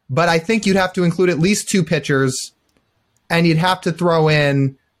 but I think you'd have to include at least 2 pitchers, and you'd have to throw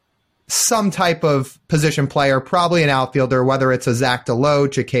in some type of position player, probably an outfielder, whether it's a Zach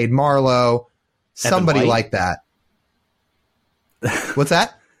DeLoach, a Cade Marlowe, somebody like that. What's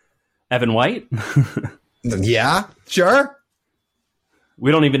that? Evan White? Yeah, sure. We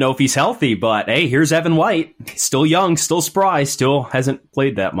don't even know if he's healthy, but hey, here's Evan White. Still young, still spry, still hasn't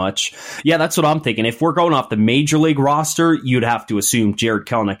played that much. Yeah, that's what I'm thinking. If we're going off the major league roster, you'd have to assume Jared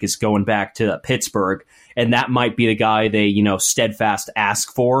Kelenic is going back to Pittsburgh, and that might be the guy they, steadfast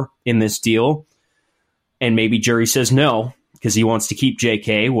ask for in this deal. And maybe Jerry says no, because he wants to keep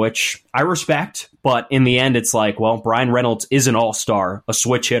JK, which I respect. But in the end, it's like, well, Brian Reynolds is an all-star, a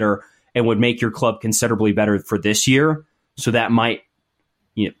switch hitter, and would make your club considerably better for this year. So that might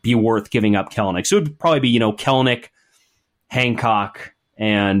be worth giving up Kelenic. So it would probably be, Kelenic, Hancock,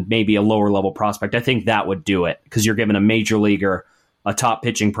 and maybe a lower level prospect. I think that would do it, because you're giving a major leaguer, a top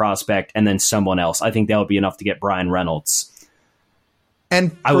pitching prospect, and then someone else. I think that would be enough to get Brian Reynolds.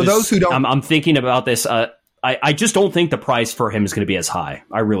 And for those who don't... I'm thinking about this. I just don't think the price for him is going to be as high.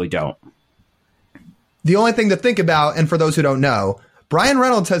 I really don't. The only thing to think about, and for those who don't know, Brian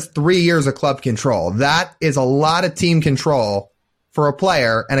Reynolds has 3 years of club control. That is a lot of team control for a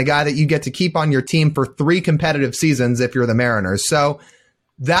player, and a guy that you get to keep on your team for 3 competitive seasons if you're the Mariners. So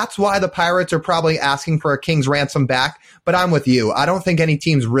that's why the Pirates are probably asking for a king's ransom back. But I'm with you. I don't think any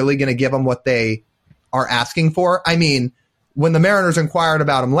team's really going to give them what they are asking for. I mean, when the Mariners inquired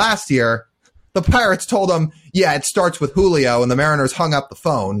about him last year, the Pirates told them, yeah, it starts with Julio, and the Mariners hung up the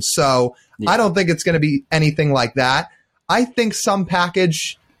phone. So I don't think it's going to be anything like that. I think some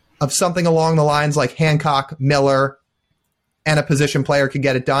package of something along the lines like Hancock, Miller, and a position player could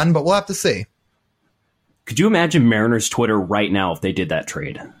get it done, but we'll have to see. Could you imagine Mariners Twitter right now if they did that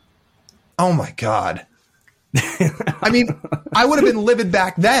trade? Oh, my God. I mean, I would have been livid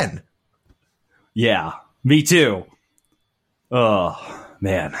back then. Yeah, me too. Oh,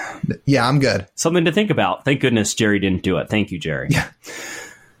 man. Yeah, I'm good. Something to think about. Thank goodness Jerry didn't do it. Thank you, Jerry. Yeah.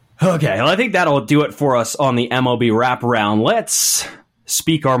 Okay, well, I think that'll do it for us on the MLB wraparound. Let's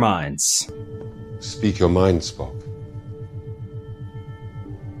speak our minds. Speak your mind, Spock.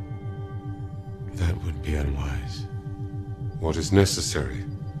 That would be unwise. What is necessary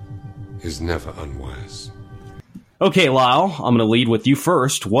is never unwise. Okay, Lyle, I'm going to lead with you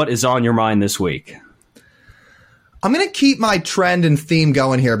first. What is on your mind this week? I'm going to keep my trend and theme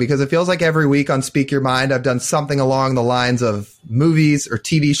going here because it feels like every week on Speak Your Mind, I've done something along the lines of movies or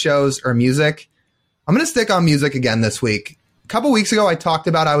TV shows or music. I'm going to stick on music again this week. A couple weeks ago, I talked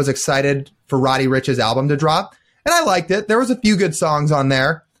about I was excited for Roddy Ricch's album to drop, and I liked it. There was a few good songs on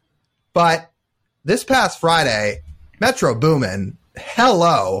there, but this past Friday, Metro Boomin,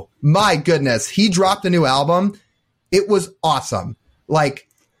 hello, my goodness, he dropped a new album. It was awesome. Like,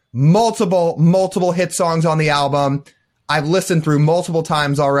 multiple hit songs on the album. I've listened through multiple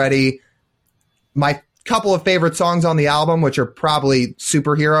times already. My couple of favorite songs on the album, which are probably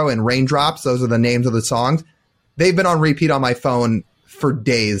Superhero and Raindrops, those are the names of the songs. They've been on repeat on my phone for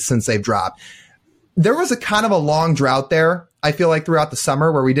days since they've dropped. There was a kind of a long drought there, I feel like, throughout the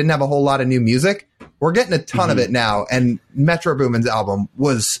summer where we didn't have a whole lot of new music. We're getting a ton of it now, and Metro Boomin's album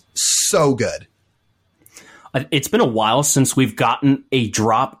was so good. It's been a while since we've gotten a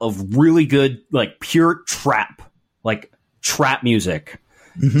drop of really good, like, pure trap music.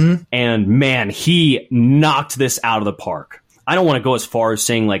 Mm-hmm. And man, he knocked this out of the park. I don't want to go as far as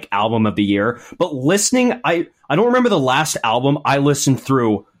saying like album of the year, but listening, I don't remember the last album I listened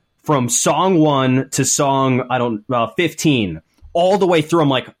through from song 1 to song 15 all the way through. I'm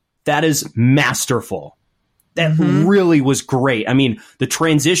like, that is masterful. That really was great. I mean, the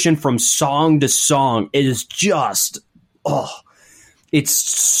transition from song to song is just, it's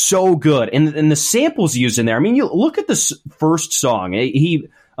so good. And the samples used in there. I mean, you look at this first song.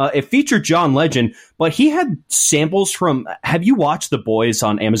 It featured John Legend, but he had samples from... Have you watched The Boys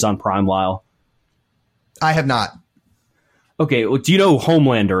on Amazon Prime, Lyle? I have not. Okay, well, do you know who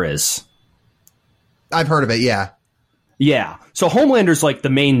Homelander is? I've heard of it, yeah. Yeah. So Homelander's like the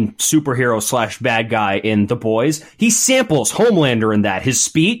main superhero slash bad guy in The Boys. He samples Homelander in that. His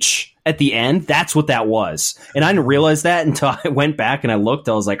speech at the end, that's what that was. And I didn't realize that until I went back and I looked.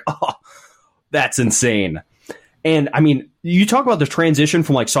 I was like, oh, that's insane. And I mean, you talk about the transition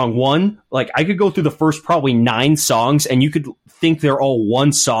from like song one, like I could go through the first probably 9 songs and you could think they're all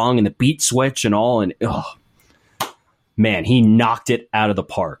one song and the beat switch and all. And man, he knocked it out of the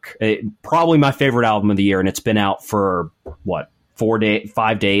park. Probably my favorite album of the year. And it's been out for what,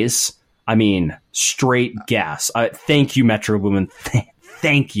 5 days. I mean, straight gas. Thank you, Metro Boomin.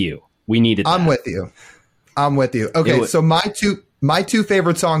 Thank you. We needed that. I'm with you. Okay. So my two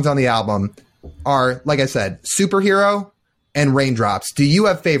favorite songs on the album are, like I said, Superhero and Raindrops. Do you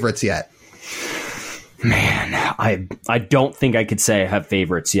have favorites yet? Man, I don't think I could say I have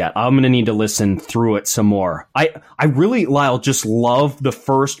favorites yet. I'm going to need to listen through it some more. I really, Lyle, just love the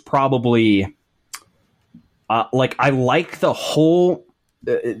first probably, I like the whole,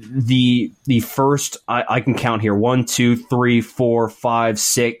 the first, I can count here, 1, 2, 3, 4, 5,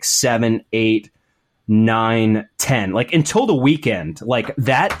 6, 7, 8, 9, 10, like until the weekend, like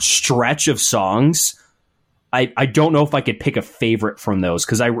that stretch of songs. I don't know if I could pick a favorite from those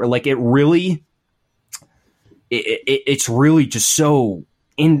because I like it really. It's really just so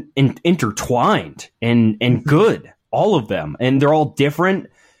intertwined and good, all of them, and they're all different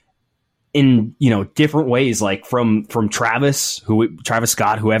in different ways. Like from Travis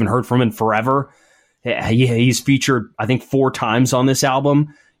Scott, who I haven't heard from in forever. He's featured I think 4 times on this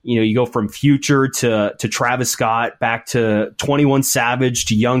album. You go from Future to Travis Scott, back to 21 Savage,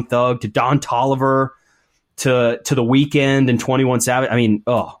 to Young Thug, to Don Toliver, to The Weeknd and 21 Savage. I mean,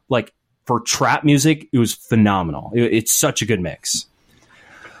 for trap music, it was phenomenal. It's such a good mix.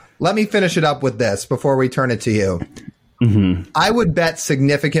 Let me finish it up with this before we turn it to you. Mm-hmm. I would bet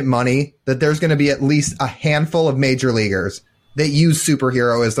significant money that there's going to be at least a handful of major leaguers that use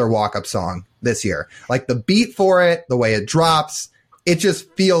Superhero as their walk-up song this year. Like the beat for it, the way it drops, it just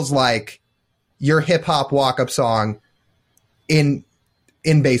feels like your hip-hop walk-up song in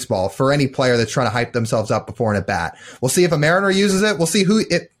baseball for any player that's trying to hype themselves up before an at-bat. We'll see if a Mariner uses it. We'll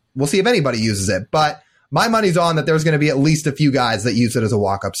see if anybody uses it. But my money's on that there's going to be at least a few guys that use it as a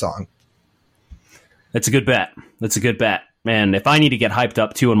walk-up song. That's a good bet. Man, if I need to get hyped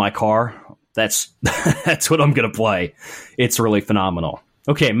up too in my car, that's what I'm going to play. It's really phenomenal.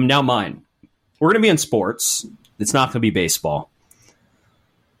 Okay, now mine. We're going to be in sports. It's not going to be baseball.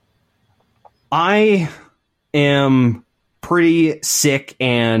 I am pretty sick,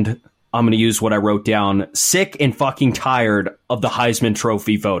 and I'm going to use what I wrote down, sick and fucking tired of the Heisman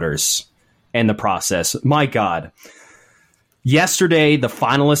Trophy voters and the process. My God. Yesterday, the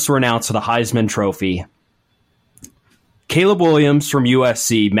finalists were announced for the Heisman Trophy. Caleb Williams from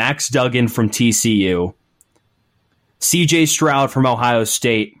USC, Max Duggan from TCU, CJ Stroud from Ohio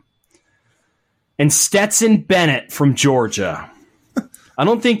State, and Stetson Bennett from Georgia. I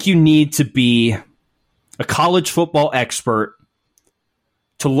don't think you need to be a college football expert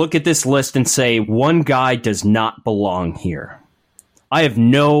to look at this list and say one guy does not belong here. I have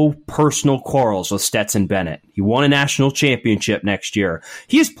no personal quarrels with Stetson Bennett. He won a national championship next year.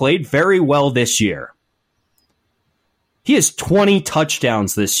 He has played very well this year. He has 20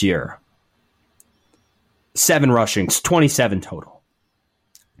 touchdowns this year. 7 rushings, 27 total.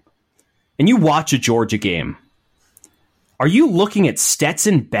 And you watch a Georgia game. Are you looking at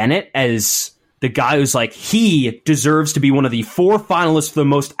Stetson Bennett as the guy who's like, he deserves to be one of the 4 finalists for the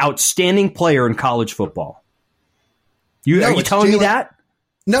most outstanding player in college football? Are you telling me that?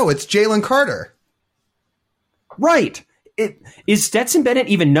 No, it's Jalen Carter. Right. Is Stetson Bennett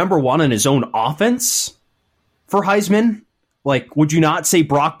even number 1 in his own offense for Heisman? Like, would you not say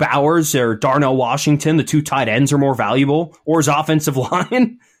Brock Bowers or Darnell Washington, the 2 tight ends, are more valuable? Or his offensive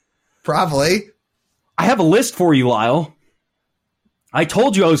line? Probably. I have a list for you, Lyle. I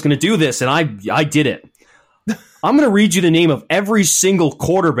told you I was going to do this, and I did it. I'm going to read you the name of every single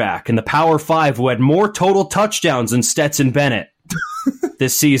quarterback in the Power 5 who had more total touchdowns than Stetson Bennett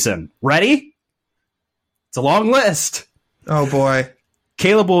this season. Ready? It's a long list. Oh, boy.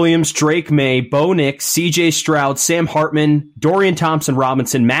 Caleb Williams, Drake May, Bo Nix, CJ Stroud, Sam Hartman, Dorian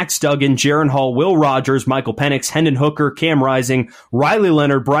Thompson-Robinson, Max Duggan, Jaron Hall, Will Rogers, Michael Penix, Hendon Hooker, Cam Rising, Riley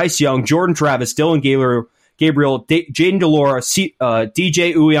Leonard, Bryce Young, Jordan Travis, Dylan Gabriel, Jaden Delora,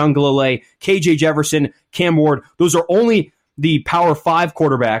 DJ Uiagalelei, KJ Jefferson, Cam Ward. Those are only the Power 5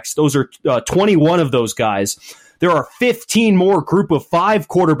 quarterbacks. Those are 21 of those guys. there are 15 more group of 5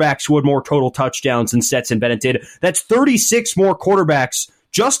 quarterbacks who had more total touchdowns than Stetson Bennett did. That's 36 more quarterbacks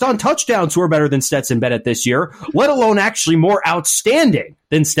just on touchdowns who are better than Stetson Bennett this year, let alone actually more outstanding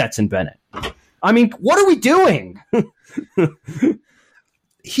than Stetson Bennett. I mean, what are we doing?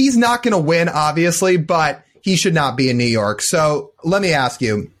 He's not going to win, obviously, but he should not be in New York. So let me ask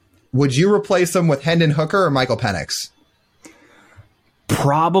you, would you replace him with Hendon Hooker or Michael Penix?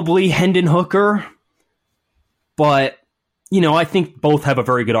 Probably Hendon Hooker, but, I think both have a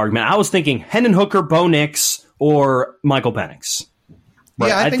very good argument. I was thinking Hendon Hooker, Bo Nix, or Michael Penix. Right?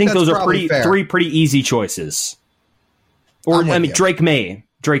 Yeah, I think those are three pretty easy choices. Or, Drake May.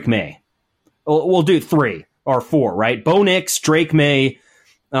 We'll do 3 or 4, right? Bo Nix, Drake May,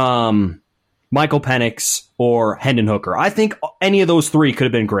 Michael Penix, or Hendon Hooker. I think any of those 3 could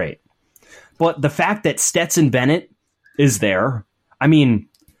have been great. But the fact that Stetson Bennett is there, I mean,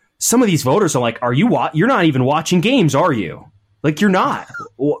 some of these voters are like, you're not even watching games, are you? Like, you're not.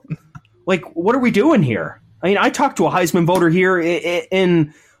 Like, what are we doing here? I mean, I talked to a Heisman voter here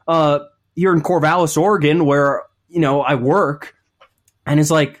in Corvallis, Oregon, where, I work, and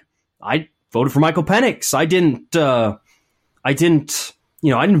is like, I voted for Michael Penix. I didn't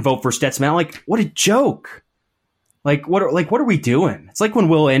vote for Stetson. I'm like, what a joke. What are we doing? It's like when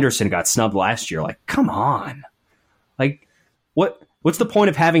Will Anderson got snubbed last year. Like, come on. Like, what's the point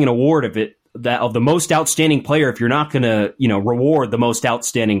of having an award of the most outstanding player if you're not going to, reward the most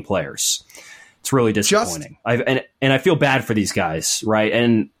outstanding players? It's really disappointing. I feel bad for these guys, right?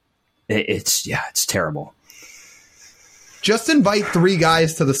 And it's terrible. Just invite 3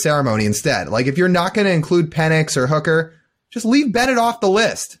 guys to the ceremony instead. Like, if you're not going to include Penix or Hooker, just leave Bennett off the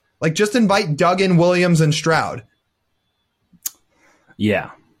list. Like, just invite Duggan, Williams, and Stroud. Yeah,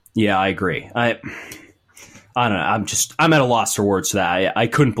 I agree. I don't know. I'm at a loss for words for that. I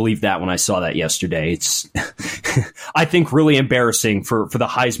couldn't believe that when I saw that yesterday. It's, I think, really embarrassing for the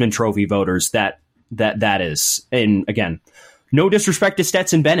Heisman Trophy voters that is. And again, no disrespect to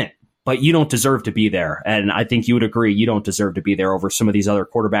Stetson Bennett, but you don't deserve to be there. And I think you would agree you don't deserve to be there over some of these other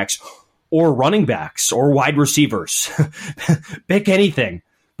quarterbacks or running backs or wide receivers. Pick anything.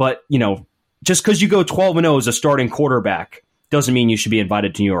 But, just because you go 12-0 as a starting quarterback doesn't mean you should be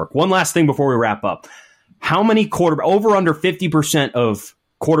invited to New York. One last thing before we wrap up. How many over under 50% of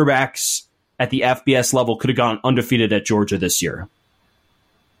quarterbacks at the FBS level could have gone undefeated at Georgia this year?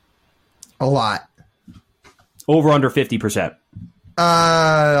 A lot. Over under 50%.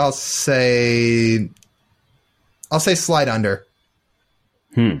 I'll say slide under.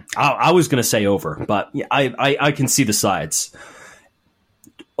 I was going to say over, but I can see the sides.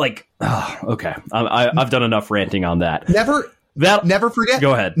 Like, okay. I've done enough ranting on that. Never forget.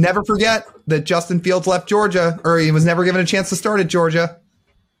 Go ahead. Never forget that Justin Fields left Georgia, or he was never given a chance to start at Georgia.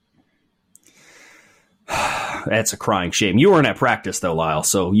 That's a crying shame. You weren't at practice, though, Lyle,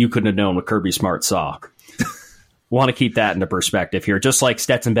 so you couldn't have known what Kirby Smart saw. Want to keep that into perspective here. Just like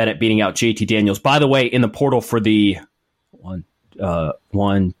Stetson Bennett beating out JT Daniels. By the way, in the portal for the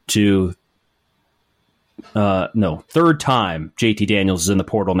third time JT Daniels is in the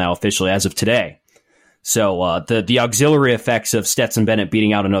portal now officially as of today. So the auxiliary effects of Stetson Bennett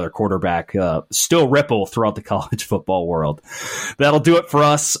beating out another quarterback still ripple throughout the college football world. That'll do it for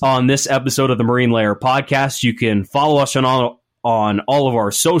us on this episode of the Marine Layer podcast. You can follow us on all of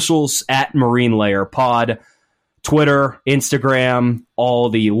our socials at Marine Layer Pod, Twitter, Instagram, all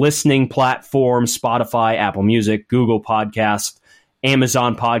the listening platforms, Spotify, Apple Music, Google Podcast,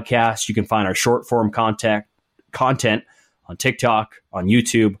 Amazon Podcast. You can find our short form content on TikTok, on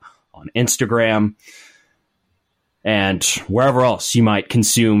YouTube, on Instagram, and wherever else you might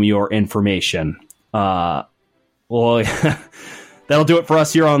consume your information. That'll do it for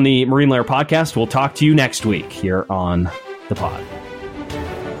us here on the Marine Layer podcast. We'll talk to you next week here on the pod.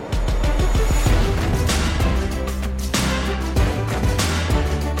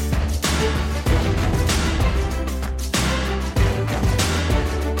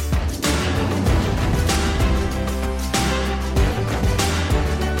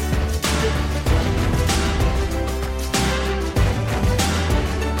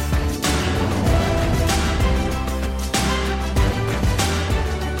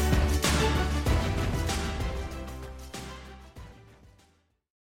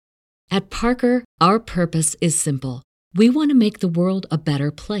 At Parker, our purpose is simple. We want to make the world a better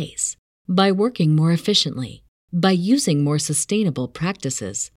place by working more efficiently, by using more sustainable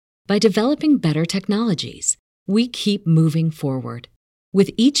practices, by developing better technologies. We keep moving forward.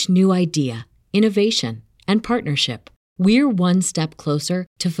 With each new idea, innovation, and partnership, we're one step closer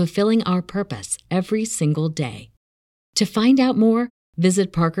to fulfilling our purpose every single day. To find out more,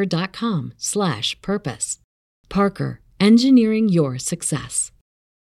 visit parker.com/purpose. Parker, engineering your success.